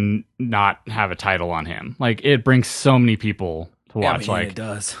us to not have a title on him. It brings so many people to watch. It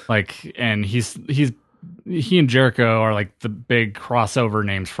does. And he's he and Jericho are like the big crossover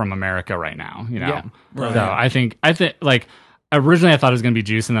names from America right now, you know. Yeah, right. So I think like originally I thought it was gonna be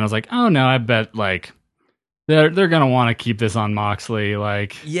Juice, and then I was like, oh no, I bet like they're gonna want to keep this on Moxley,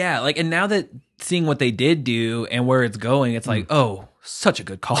 like yeah, like, and now that seeing what they did do and where it's going, it's like, oh, such a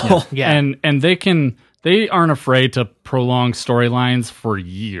good call. Yeah. And they aren't afraid to prolong storylines for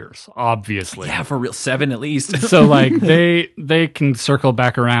years, obviously. Yeah, for real, 7 at least. So like they can circle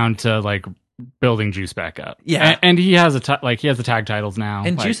back around to like building Juice back up. Yeah. And he has he has the tag titles now.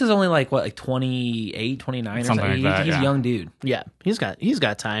 And like, Juice is only like what, like 28, 29 or something. Something like that, He's yeah. a young dude. Yeah, he's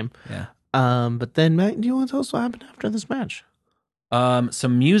got time. Yeah. But then Matt, do you want to tell us what happened after this match?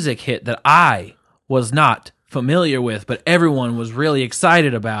 Some music hit that I was not familiar with, but everyone was really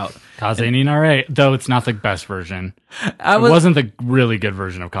excited about. Kaze ni Nare, though it's not the best version. It wasn't the really good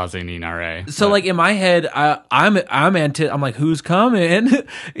version of Kaze ni Nare. So like in my head, I'm like, who's coming?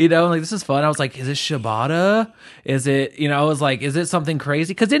 You know, like this is fun. I was like, is it Shibata? Is it, you know, I was like, is it something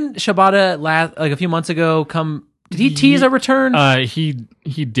crazy? Because didn't Shibata last like a few months ago come? Did he tease a return?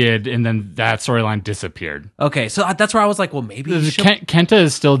 He did, and then that storyline disappeared. Okay, so that's where I was like, well, maybe Kenta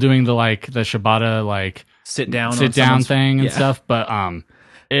is still doing the Shibata like sit down thing and stuff, but I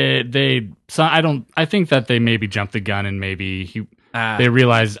think that they maybe jumped the gun and maybe they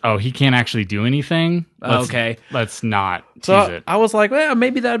realized, oh, he can't actually do anything. Let's not tease it. I was like, well,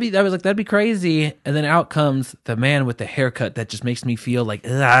 maybe that'd be crazy, and then out comes the man with the haircut that just makes me feel like,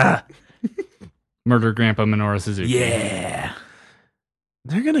 Murder Grandpa Minoru Suzuki. Yeah.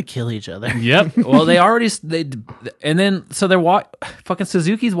 They're gonna kill each other. Yep. Well, and then so fucking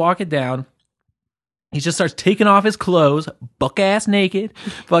Suzuki's walking down. He just starts taking off his clothes, buck ass naked.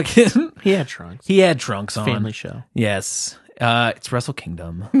 Fucking. He had trunks. He had trunks on. Family show. Yes. It's Wrestle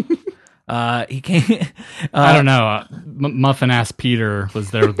Kingdom. He can't. I don't know. Muffin ass Peter was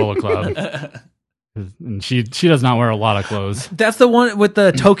there with Bullet Club. And she does not wear a lot of clothes. That's the one with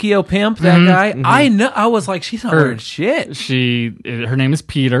the Tokyo Pimp, that guy. Mm-hmm. I know. I was like, she's not wearing shit. Her name is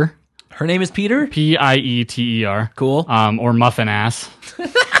Peter. Her name is Peter? Pieter. Cool. Or Muffin Ass.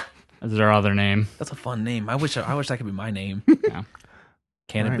 That's their other name. That's a fun name. I wish that could be my name. Yeah.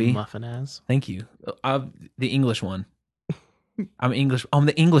 Can it be? Muffin Ass. Thank you. The English one. I'm English. I'm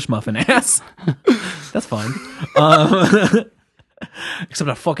the English Muffin Ass. That's fun. Except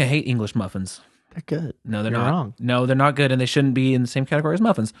I fucking hate English muffins. They're good. No, they're You're not. Wrong. No, they're not good, and they shouldn't be in the same category as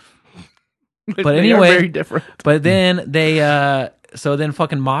muffins. But They anyway, are very different. But then so then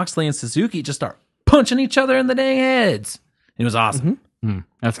fucking Moxley and Suzuki just start punching each other in the dang heads. It was awesome. Mm-hmm.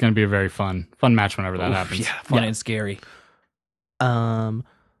 That's going to be a very fun match whenever that happens. Yeah, fun and scary. Hiroki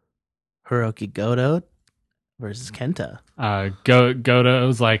Goto versus Kenta.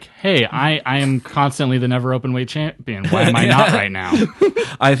 Goto's like, hey, I am constantly the never open weight champion. Why am I not right now?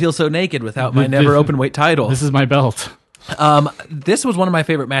 I feel so naked without my never open weight title. This is my belt. This was one of my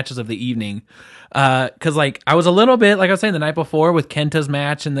favorite matches of the evening. Cause like I was a little bit, like I was saying the night before with Kenta's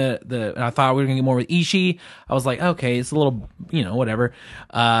match and and I thought we were gonna get more with Ishii. I was like, okay, it's a little, whatever.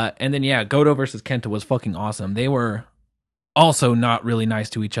 And then yeah, Goto versus Kenta was fucking awesome. They were also not really nice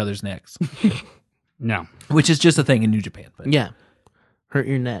to each other's necks. No. Which is just a thing in New Japan. But Yeah. Hurt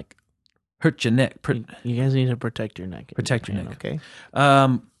your neck. Hurt your neck. You guys need to protect your neck. Protect your neck. Okay.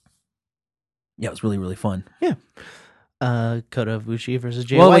 Yeah, it was really, really fun. Yeah. Kota Ibushi versus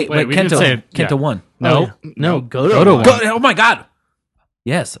Jay Well, White. wait, we didn't say it. Kenta won. No. Goto won. Oh my god.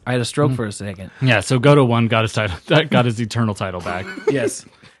 Yes, I had a stroke for a second. Yeah, so Goto won, got his title, got his eternal title back. Yes.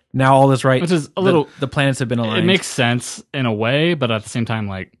 Now all is right. Which is a little. The planets have been aligned. It makes sense in a way, but at the same time,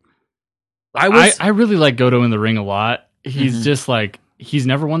 like I really like Goto in the ring a lot. He's just like he's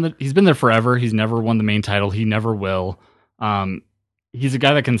never won he's been there forever. He's never won the main title. He never will. He's a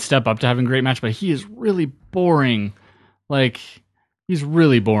guy that can step up to having a great match, but he is really boring. Like he's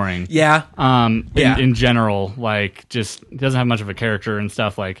really boring. Yeah. In general, like just he doesn't have much of a character and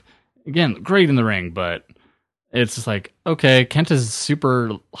stuff. Like again, great in the ring, but it's just like okay, Kenta's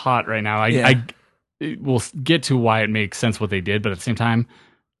super hot right now. I will get to why it makes sense what they did, but at the same time,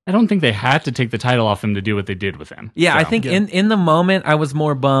 I don't think they had to take the title off him to do what they did with him. Yeah, so, I think in the moment I was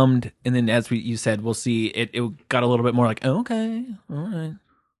more bummed, and then as you said, we'll see. It got a little bit more like okay, all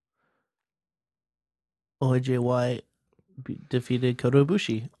right. Jay White defeated Kota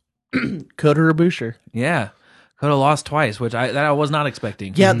Ibushi. Kota Ibushi. Yeah, Kota lost twice, which I was not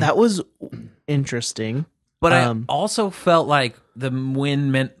expecting. Yeah, that was interesting. But I also felt like the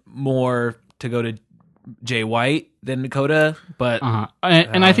win meant more to go to Jay White than Kota. But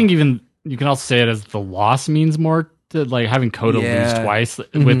and I think even you can also say it as the loss means more to like having Kota lose twice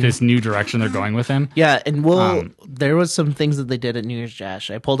with this new direction they're going with him. Yeah, and there was some things that they did at New Year's Dash.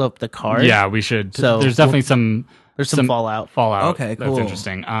 I pulled up the card. Yeah, we should. So there's definitely some fallout. Okay, cool. That's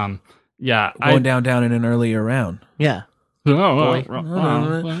interesting. Going down in an earlier round. Yeah. I'm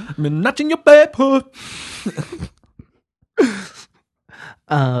not in your paper.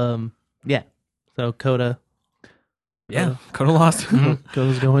 Yeah. So Kota. Yeah, Kota lost.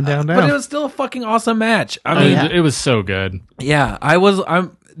 Kota's going down. But it was still a fucking awesome match. I mean, it was so good. Yeah,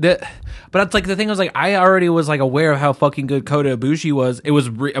 but it's like the thing was like I already was like aware of how fucking good Kota Ibushi was. It was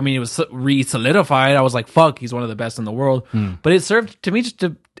it was re-solidified. I was like, fuck, he's one of the best in the world. But it served to me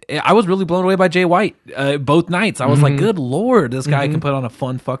I was really blown away by Jay White both nights. I was like, good lord, this guy can put on a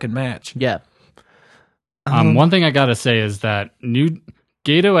fun fucking match. Yeah. One thing I gotta say is that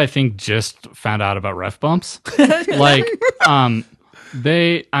Gato, I think, just found out about ref bumps. Like,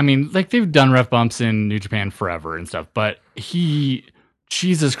 they've done ref bumps in New Japan forever and stuff, but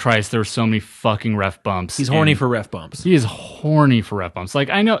Jesus Christ, there were so many fucking ref bumps. He's horny for ref bumps. He is horny for ref bumps.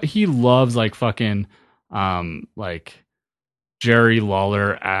 Like, I know he loves, like, fucking, like, Jerry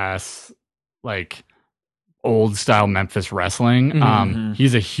Lawler ass, like, old style Memphis wrestling.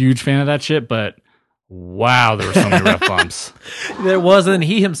 He's a huge fan of that shit, but wow, there were so many ref bumps. There wasn't.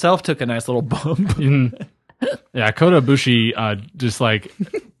 He himself took a nice little bump. Yeah, Kota Ibushi just like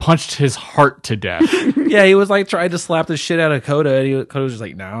punched his heart to death. Yeah, he was like trying to slap the shit out of Kota, and Kota was just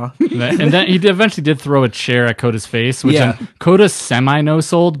like, nah. And then he eventually did throw a chair at Kota's face, which Kota semi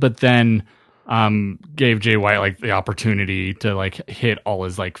no-sold, but then gave Jay White like the opportunity to like hit all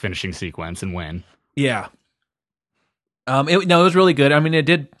his like finishing sequence and win. Yeah. It was really good. I mean,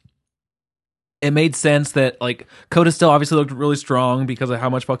 it made sense that like Kota still obviously looked really strong because of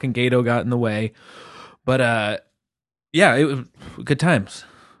how much fucking Gato got in the way. But yeah, it was good times.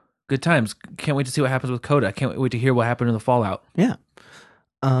 Good times. Can't wait to see what happens with Kota. Can't wait to hear what happened in the Fallout. Yeah.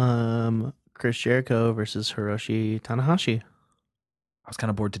 Chris Jericho versus Hiroshi Tanahashi. I was kind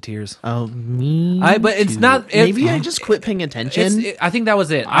of bored to tears. Oh, me. But it's not. Maybe I just quit paying attention. I think that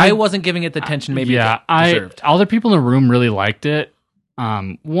was it. I wasn't giving it the attention. Maybe it deserved. All the people in the room really liked it.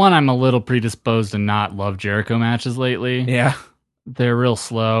 One, I'm a little predisposed to not love Jericho matches lately. Yeah. They're real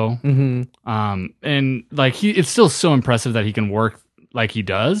slow. And like it's still so impressive that he can work like he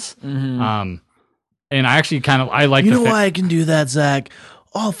does. And I actually I like why I can do that, Zach?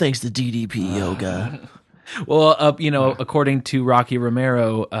 All thanks to DDP yoga. Well, according to Rocky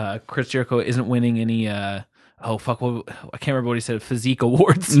Romero, Chris Jericho isn't winning any I can't remember what he said, physique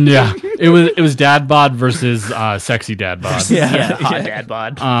awards. Yeah. It was dad bod versus sexy dad bod. Hot dad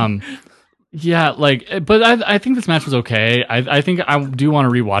bod. Yeah, like, but I think this match was okay. I think I do want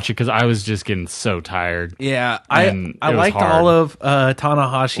to rewatch it because I was just getting so tired. Yeah, I liked all of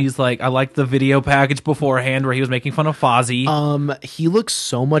Tanahashi's, like, I liked the video package beforehand where he was making fun of Fozzy. He looks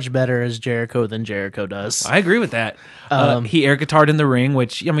so much better as Jericho than Jericho does. I agree with that. He air guitared in the ring,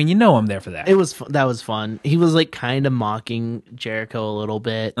 which, I mean, I'm there for that. That was fun. He was like kind of mocking Jericho a little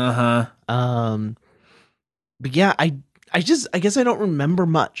bit. But yeah, I guess I don't remember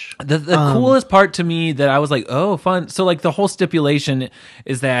much. The coolest part to me that I was like, oh, fun. So like the whole stipulation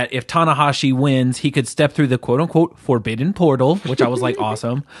is that if Tanahashi wins, he could step through the quote unquote forbidden portal, which I was like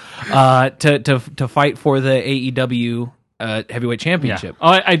awesome, to fight for the AEW heavyweight championship.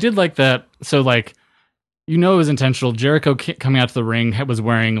 Yeah. Oh, I did like that. So like, it was intentional. Jericho coming out to the ring was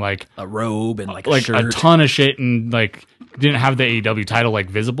wearing like a robe and like a shirt. A ton of shit, and like didn't have the AEW title like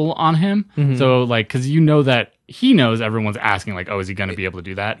visible on him. So like, because that he knows everyone's asking like, oh, is he going to be able to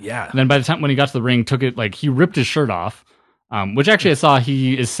do that? Yeah. And then by the time when he got to the ring, took it like he ripped his shirt off, which actually I saw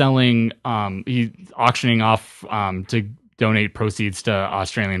he is selling. He's auctioning off to donate proceeds to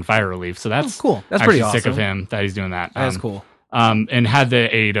Australian Fire Relief. So that's cool. That's pretty pretty awesome. Sick of him that he's doing that. That's cool. And had the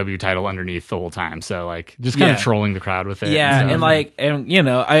AEW title underneath the whole time, so like just kind of trolling the crowd with it. Yeah,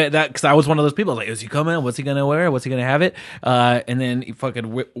 because I was one of those people. I was like, is he coming? What's he gonna wear? What's he gonna have it? And then he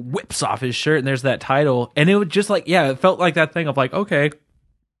fucking whips off his shirt, and there's that title, and it was just like, it felt like that thing of like, okay,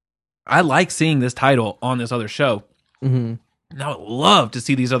 I like seeing this title on this other show. And I would love to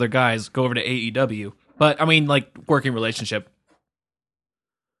see these other guys go over to AEW, but I mean, like working relationship.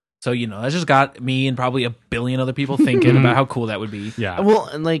 So, that just got me and probably a billion other people thinking about how cool that would be. Yeah. Well,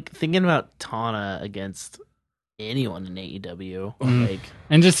 and like thinking about Tana against anyone in AEW, like,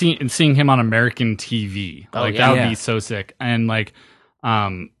 and just seeing him on American TV, that would be so sick. And like,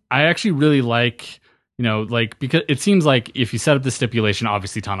 I actually really like, because it seems like if you set up the stipulation,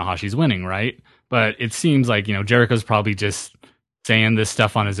 obviously Tanahashi's winning, right? But it seems like, Jericho's probably just saying this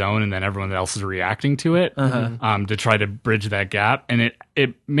stuff on his own, and then everyone else is reacting to it to try to bridge that gap. And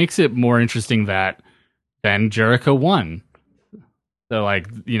it makes it more interesting that then Jericho won. So like,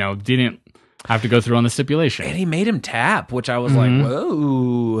 didn't have to go through on the stipulation. And he made him tap, which I was like,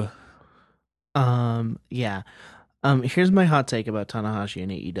 whoa. Yeah. Here's my hot take about Tanahashi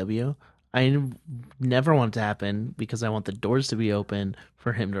and AEW. I never want it to happen because I want the doors to be open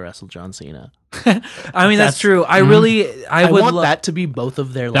for him to wrestle John Cena. I mean, that's true. I would want that to be both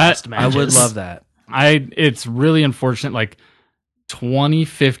of their last matches. I would love that. It's really unfortunate. Like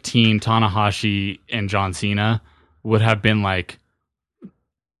 2015 Tanahashi and John Cena would have been like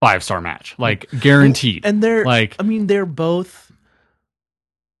 5-star match, like guaranteed. And they're like, I mean, they're both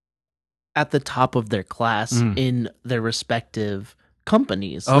at the top of their class in their respective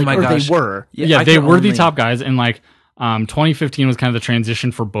companies. Oh my gosh. They were. Yeah, they were the top guys. And like 2015 was kind of the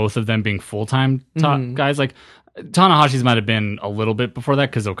transition for both of them being full-time top guys. Like Tanahashi's might have been a little bit before that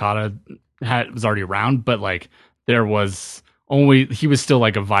because Okada was already around, but like he was still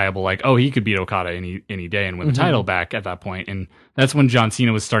like a viable, like, he could beat Okada any day and win the title back at that point. And that's when John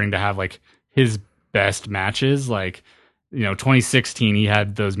Cena was starting to have like his best matches. Like, 2016, he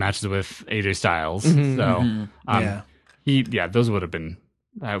had those matches with AJ Styles. Those would have been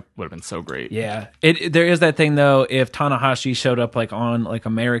so great. Yeah. There is that thing though, if Tanahashi showed up like on like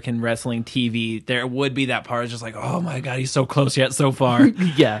American wrestling TV, there would be that part just like, oh my God, he's so close yet so far.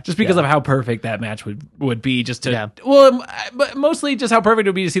 Yeah. Just because of how perfect that match would be but mostly just how perfect it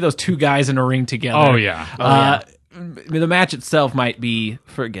would be to see those two guys in a ring together. Oh yeah. The match itself might be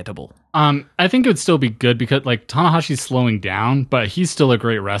forgettable. I think it would still be good because like Tanahashi's slowing down, but he's still a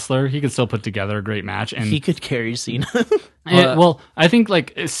great wrestler. He could still put together a great match, and he could carry Cena. I think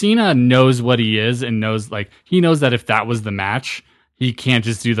like Cena knows what he is and knows that if that was the match, he can't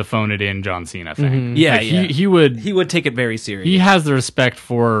just do the phone it in John Cena thing. Yeah, he would take it very serious. He has the respect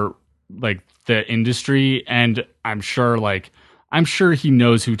for like the industry, and I'm sure he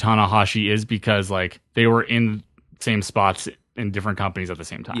knows who Tanahashi is because like they were in same spots in different companies at the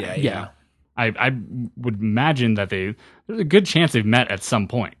same time. Yeah. I would imagine that there's a good chance they've met at some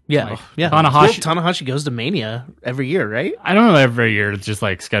point. Yeah. Tanahashi goes to Mania every year, right? I don't know every year. It's just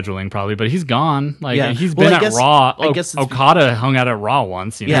like scheduling probably, but he's gone. He's been at Raw. I guess Okada hung out at Raw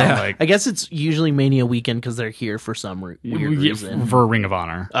once. I guess it's usually Mania weekend because they're here for some weird reason. For Ring of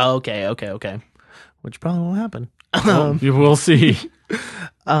Honor. Oh, okay. Which probably won't happen. We'll see.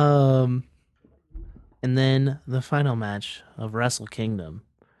 And then the final match of Wrestle Kingdom,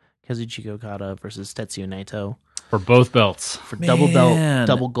 Kazuchika Okada versus Tetsuya Naito for both belts, for double belt,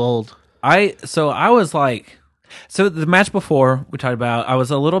 double gold. I was like, the match before we talked about, I was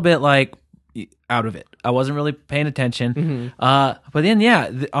a little bit like out of it. I wasn't really paying attention. But then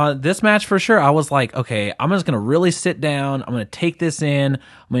this match for sure, I was like, okay, I'm just gonna really sit down. I'm gonna take this in. I'm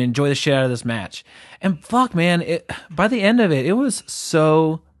gonna enjoy the shit out of this match. And fuck, man, by the end of it, it was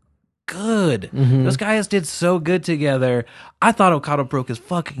so good. Those guys did so good together. I thought Okada broke his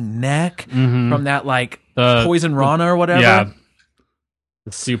fucking neck from that like poison Rana or whatever. Yeah,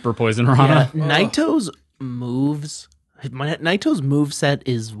 the super poison Rana. Yeah. Naito's moveset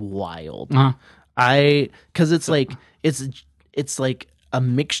is wild. Because it's like it's like a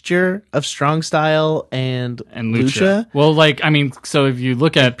mixture of strong style and lucha. Well, like, I mean, so if you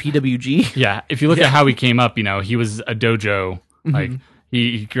look at PWG, if you look at how he came up, he was a dojo like.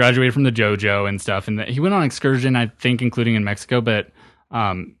 He graduated from the JoJo and stuff, and he went on excursion, I think, including in Mexico, but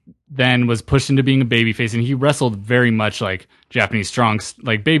then was pushed into being a babyface, and he wrestled very much like Japanese strong,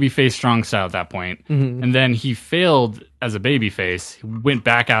 like babyface strong style at that point. And then he failed as a babyface, he went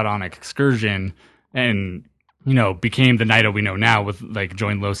back out on excursion, and became the Naito we know now with like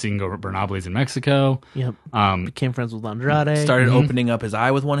joined Los Ingobernables in Mexico. Yep. Became friends with Andrade. Started opening up his eye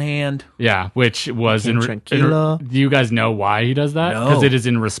with one hand. Yeah, which was do you guys know why he does that? Because it is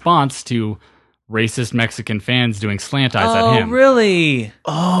in response to racist Mexican fans doing slant eyes at him. Oh, really?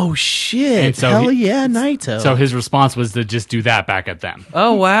 Oh, shit. Hell yeah, Naito. So his response was to just do that back at them.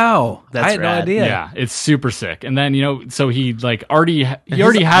 Oh, wow. I had rad. no idea. Yeah, it's super sick. And then, so he like already had...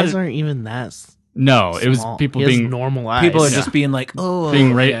 Eyes aren't even that... No, it was people being normal eyes. People are just being like,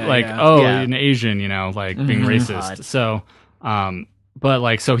 being an Asian, being racist. Hot. So, but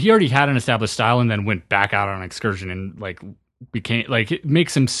like, so he already had an established style and then went back out on an excursion and like became like, it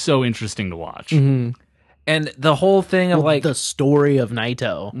makes him so interesting to watch. And the whole thing of like the story of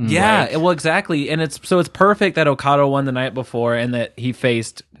Naito. Yeah, well, exactly. And it's perfect that Okada won the night before and that he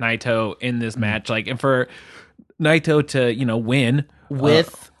faced Naito in this match. Like, and for Naito to, win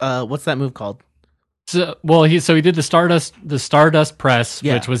with, what's that move called? So, he did the Stardust press,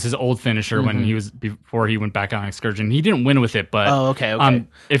 which was his old finisher before he went back on excursion. He didn't win with it, but okay.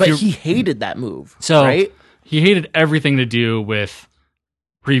 But he hated that move. So right? He hated everything to do with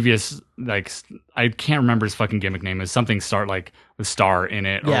previous, like, I can't remember his fucking gimmick name. Is something with Star in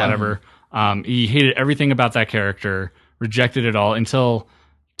it or whatever. He hated everything about that character, rejected it all until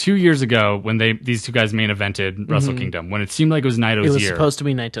 2 years ago when these two guys main evented Wrestle Kingdom, when it seemed like it was Naito's year. It was supposed to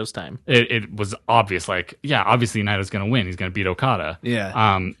be Naito's time. It was obvious, obviously Naito's going to win. He's going to beat Okada.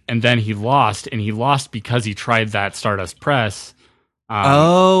 Yeah. And then he lost because he tried that Stardust Press.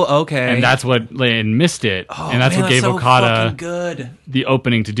 Okay. And that's what missed it, and that's what gave Okada the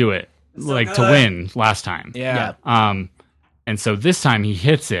opening to do it, to win last time. Yeah. And so this time he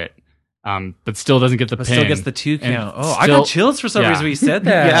hits it, but still doesn't get the pin. Still gets the 2 count. I got chills for some reason when he said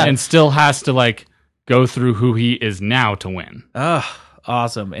that. And still has to go through who he is now to win. Oh,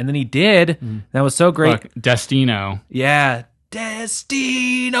 awesome! And then he did. That was so great. Destino. Yeah.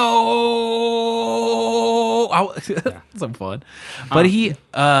 Destino. Some fun. But he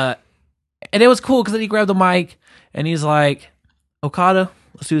and it was cool because then he grabbed the mic and he's like, Okada,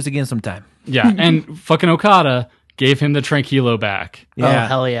 let's do this again sometime. Yeah, and fucking Okada gave him the Tranquilo back. Yeah. Oh,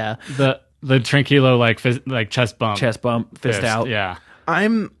 hell yeah. The Tranquilo chest bump. Fist out. Yeah. I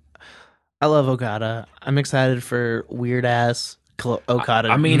love Okada. I'm excited for weird ass Okada.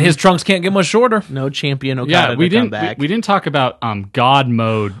 I mean, his trunks can't get much shorter. No champion Okada. We didn't. Come back. We didn't talk about God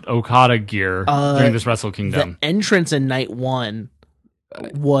mode Okada gear during this Wrestle Kingdom. The entrance in night 1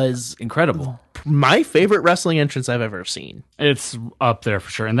 was incredible. My favorite wrestling entrance I've ever seen. It's up there for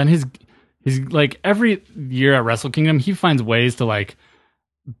sure. And then he's every year at Wrestle Kingdom, he finds ways to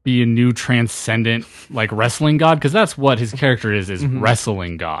be a new transcendent wrestling god, because that's what his character is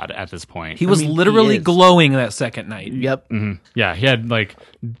wrestling god at this point. He was literally glowing that second night. Yep. Mm-hmm. Yeah, he had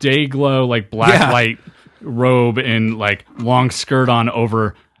day glow, black light robe and long skirt on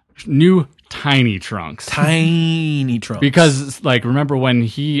over new tiny trunks. Tiny trunks. Because remember when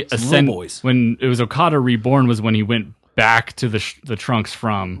he ascended, when it was Okada Reborn was when he went back to the trunks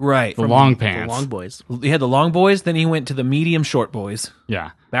from the long pants. The long boys. He had the long boys, then he went to the medium short boys.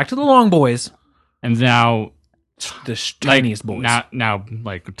 Yeah. Back to the long boys. And now the tiniest boys. Now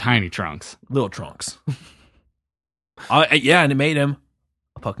tiny trunks. Little trunks. And it made him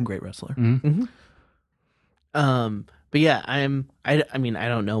a fucking great wrestler. Mm-hmm. But yeah, I mean, I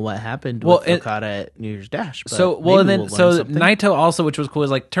don't know what happened with Okada at New Year's Dash. But Naito also, which was cool,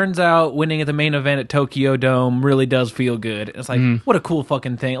 is turns out winning at the main event at Tokyo Dome really does feel good. It's what a cool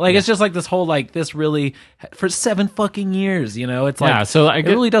fucking thing. It's just this whole this really for 7 fucking years, it's so it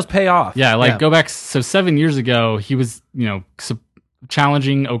really does pay off. Yeah, go back. So 7 years ago, he was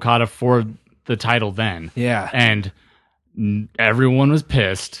challenging Okada for the title then. Yeah, and everyone was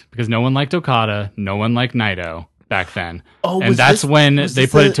pissed because no one liked Okada, no one liked Naito back then. And that's when they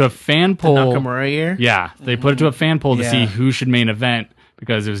put it to a fan poll. Nakamura year? Yeah, they put it to a fan poll to see who should main event,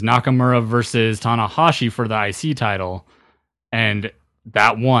 because it was Nakamura versus Tanahashi for the IC title, and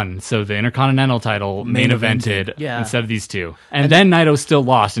that won. So the Intercontinental title main evented instead of these two. And then Naito still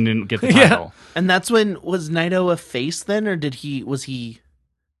lost and didn't get the title. And that's when, was Naito a face then, or was he...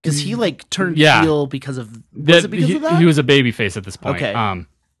 Because he turned heel because of... Was it because of that? He was a babyface at this point. Okay.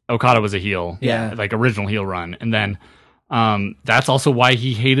 Okada was a heel. Yeah. Original heel run. And then that's also why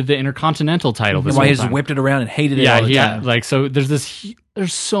he hated the Intercontinental title this whole time. Why he just whipped it around and hated it all the time. So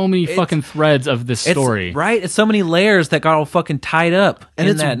there's so many fucking threads of this story. It's so many layers that got all fucking tied up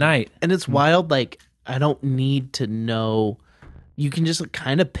in that night. And it's wild, I don't need to know... You can just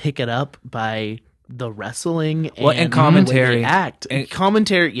kind of pick it up by... the wrestling and commentary. The way they act. And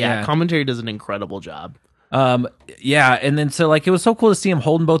commentary does an incredible job. And then so it was so cool to see him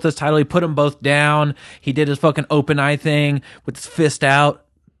holding both his title. He put them both down. He did his fucking open eye thing with his fist out.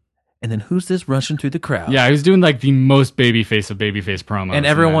 And then who's this rushing through the crowd? Yeah, he was doing the most babyface of babyface promos. And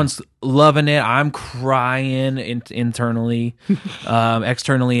everyone's loving it. I'm crying internally.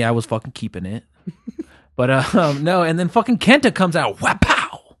 Externally, I was fucking keeping it. But no, and then fucking Kenta comes out.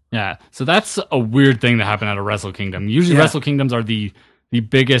 Wow! Yeah, so that's a weird thing that happened at a Wrestle Kingdom. Usually Wrestle Kingdoms are the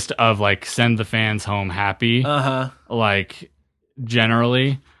biggest of send the fans home happy.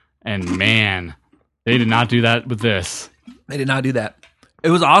 Generally. And man, they did not do that with this. They did not do that. It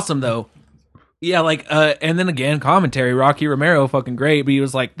was awesome though. Yeah, and then again, commentary, Rocky Romero, fucking great, but he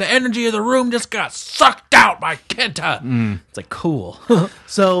was the energy of the room just got sucked out by Kenta. It's cool.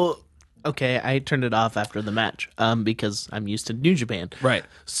 So... Okay, I turned it off after the match because I'm used to New Japan. Right.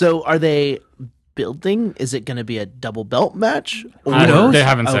 So are they building? Is it going to be a double belt match? Or they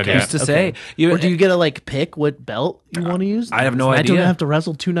haven't said yet. Who's to say? Or do you get to pick what belt you want to use? I have no idea. I don't idea. have to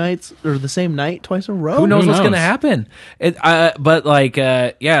wrestle 2 nights or the same night twice in a row. Who knows what's going to happen? So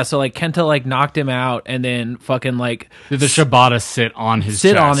Kenta knocked him out and then fucking did the Shibata sit on his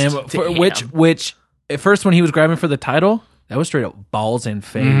chest? On him, which at first when he was grabbing for the title. That was straight up balls in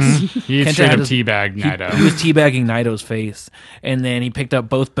face. He Kenta straight had up teabagged Naito. He was teabagging Naito's face, and then he picked up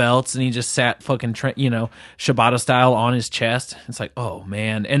both belts and he just sat fucking Shibata style on his chest. It's like, oh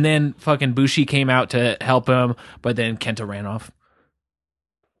man. And then fucking Bushi came out to help him, but then Kenta ran off.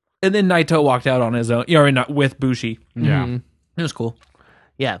 And then Naito walked out on his own. Not with Bushi. Yeah, it was cool.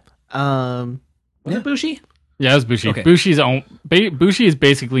 Yeah. Was it Bushi? Yeah, it was Bushi. Okay. Bushi is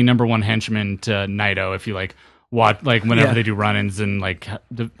basically number one henchman to Naito. If you watch whenever they do run-ins and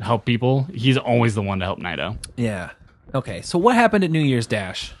to help people, he's always the one to help Naito. Yeah. Okay. So what happened at New Year's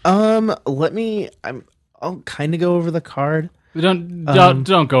Dash? I'll kind of go over the card.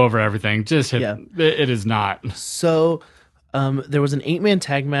 Don't go over everything. Just hit. Yeah. It is not. So, there was an 8-man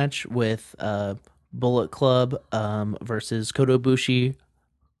tag match with Bullet Club versus Kota Ibushi,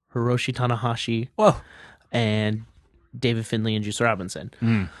 Hiroshi Tanahashi, Whoa. and David Finlay and Juice Robinson.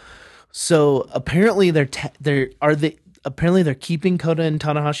 So apparently they're keeping Kota and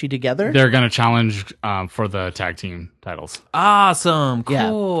Tanahashi together. They're gonna challenge for the tag team titles. Awesome. Yeah.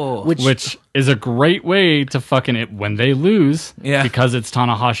 Cool. Which is a great way to fucking it when they lose. Yeah. Because it's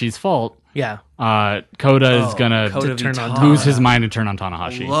Tanahashi's fault. Yeah, Kota is gonna Kota v. turn on Tana. lose his mind and turn on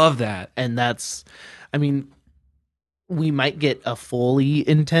Tanahashi. Love that. and that's, I mean, we might get a fully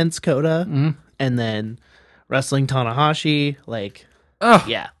intense Kota, and then wrestling Tanahashi. Oh,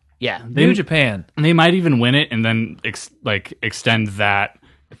 Yeah. New Japan. They might even win it and then extend that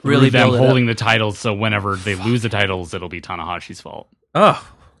Really through them build it holding the titles. So whenever they lose the titles, it'll be Tanahashi's fault.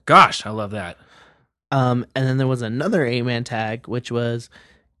 Oh, gosh. I love that. And then there was another 8-man tag, which was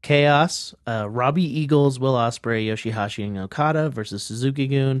Chaos, Robbie Eagles, Will Ospreay, Yoshihashi, and Okada versus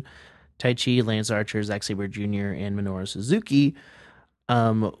Suzuki-gun, Taichi, Lance Archer, Zack Sabre Jr., and Minoru Suzuki,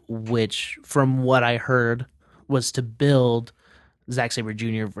 which, from what I heard, was to build Zack Sabre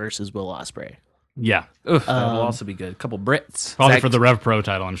Jr. versus Will Ospreay. Yeah. Oof, that will also be good. A couple Brits. Probably Zack- for the Rev Pro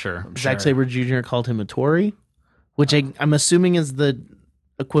title, I'm sure. Zack Sabre Jr. called him a Tory, which I'm assuming is the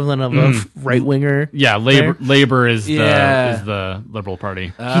equivalent of a right winger. Yeah, labor is the Liberal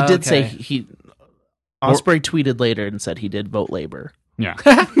Party. He did say Okay. Ospreay tweeted later and said he did vote Labor. Yeah.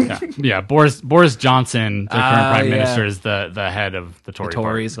 yeah. Boris Johnson, the current prime minister, is the head of the Tory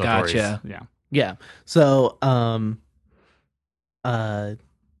Tories, party. gotcha. Tories. Yeah. Yeah. So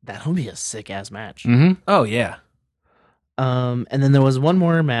that'll be a sick ass match. Mm-hmm. Oh, yeah. And then there was one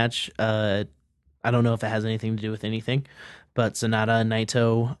more match. I don't know if it has anything to do with anything, but Sonata and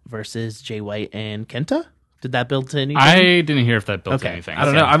Naito versus Jay White and Kenta. Did that build to anything? I didn't hear if that built Okay. anything. I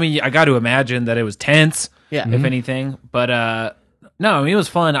don't know. I mean, I got to imagine that it was tense, Yeah. if anything. But no, I mean, it was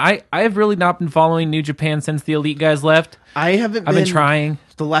fun. I've really not been following New Japan since the Elite guys left. I haven't. I've been trying.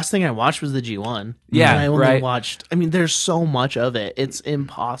 The last thing I watched was the G1. Yeah, and I only right. watched. I mean, there's so much of it. It's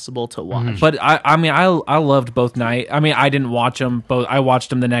impossible to watch. But I mean, I loved both night. I mean, I didn't watch them both. I watched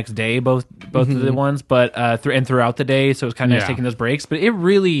them the next day, both of the ones, but and throughout the day. So it was kind of nice taking those breaks. But it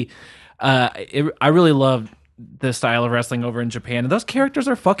really, I really loved the style of wrestling over in Japan. And those characters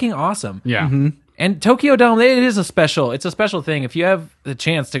are fucking awesome. Yeah. And Tokyo Dome, it's a special thing. If you have the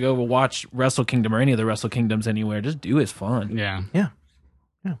chance to go watch Wrestle Kingdom or any of the Wrestle Kingdoms anywhere, just do it. It's fun. Yeah. Yeah.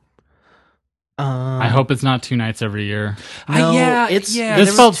 I hope it's not 2 nights every year. No, This there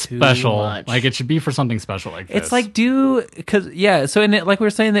felt was too special. much. Like it should be for something special like this. It's like, so in it, like we were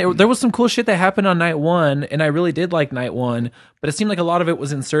saying, there was some cool shit that happened on night 1, and I really did like night 1, but it seemed like a lot of it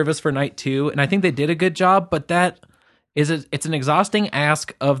was in service for night 2, and I think they did a good job, but it's an exhausting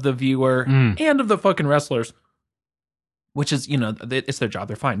ask of the viewer and of the fucking wrestlers, which is, it's their job.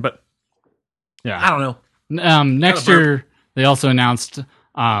 They're fine, but yeah. I don't know. Next year, they also announced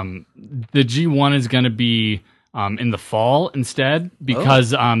the G1 is going to be in the fall instead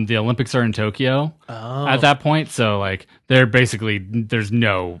because the Olympics are in Tokyo at that point. So like there's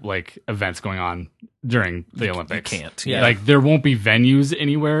no like events going on during the Olympics. You can't. Yeah. Like there won't be venues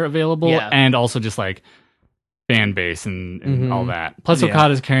anywhere available, Yeah. and also just like fan base and all that. Plus,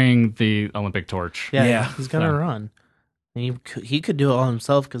 Okada's carrying the Olympic torch. Yeah. he's gonna run. And he could do it all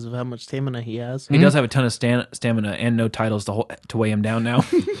himself because of how much stamina he has. He does have a ton of stamina and no titles to weigh him down now.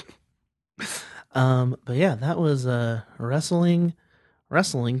 But yeah, that was Wrestling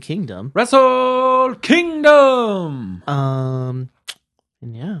Kingdom. Wrestle Kingdom. And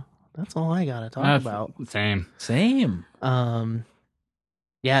yeah, that's all I gotta talk about. Same.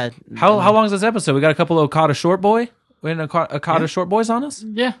 Yeah. How long is this episode? We got a couple of Okada short boy. We had Okada short boys on us.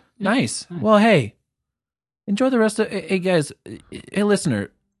 Yeah. Nice. Well, hey, enjoy the rest of. Hey guys, hey listener,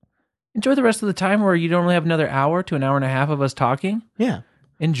 enjoy the rest of the time where you don't really have another hour to an hour and a half of us talking. Yeah.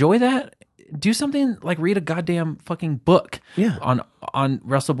 Enjoy that. Do something like read a goddamn fucking book. Yeah. On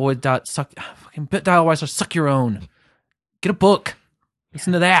WrestleBoy.suck fucking bit.ly/suck your own. Get a book.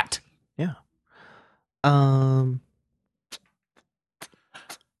 Listen to that. Yeah. All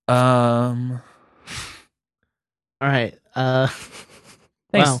right.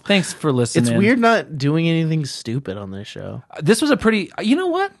 Thanks for listening. It's weird not doing anything stupid on this show. This was a pretty. You know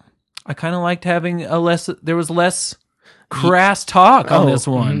what? I kind of liked having there was less crass talk on this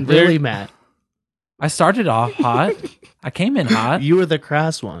one. Really, Matt? I started off hot. I came in hot. You were the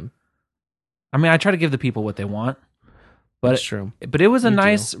crass one. I mean, I try to give the people what they want. But That's true. But it was a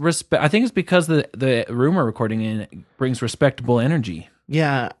nice respect. I think it's because the room we're recording in brings respectable energy.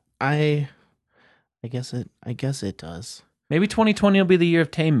 Yeah, I guess it does. Maybe 2020 will be the year of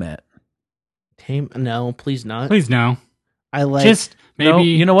Tame Matt. Tame? No, please not. Please no. I like just maybe. No,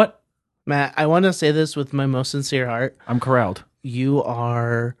 you know what, Matt? I want to say this with my most sincere heart. I'm corralled. You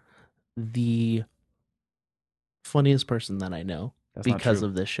are the funniest person that I know because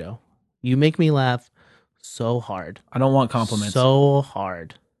of this show. You make me laugh so hard. I don't want compliments. So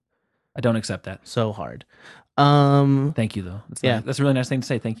hard. I don't accept that. So hard. Thank you though. That's a really nice thing to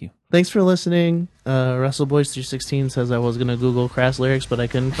say. Thank you. Thanks for listening. WrestleBoys316 says I was gonna Google crass lyrics, but I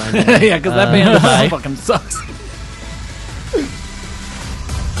couldn't find it. Yeah, because that band fucking sucks.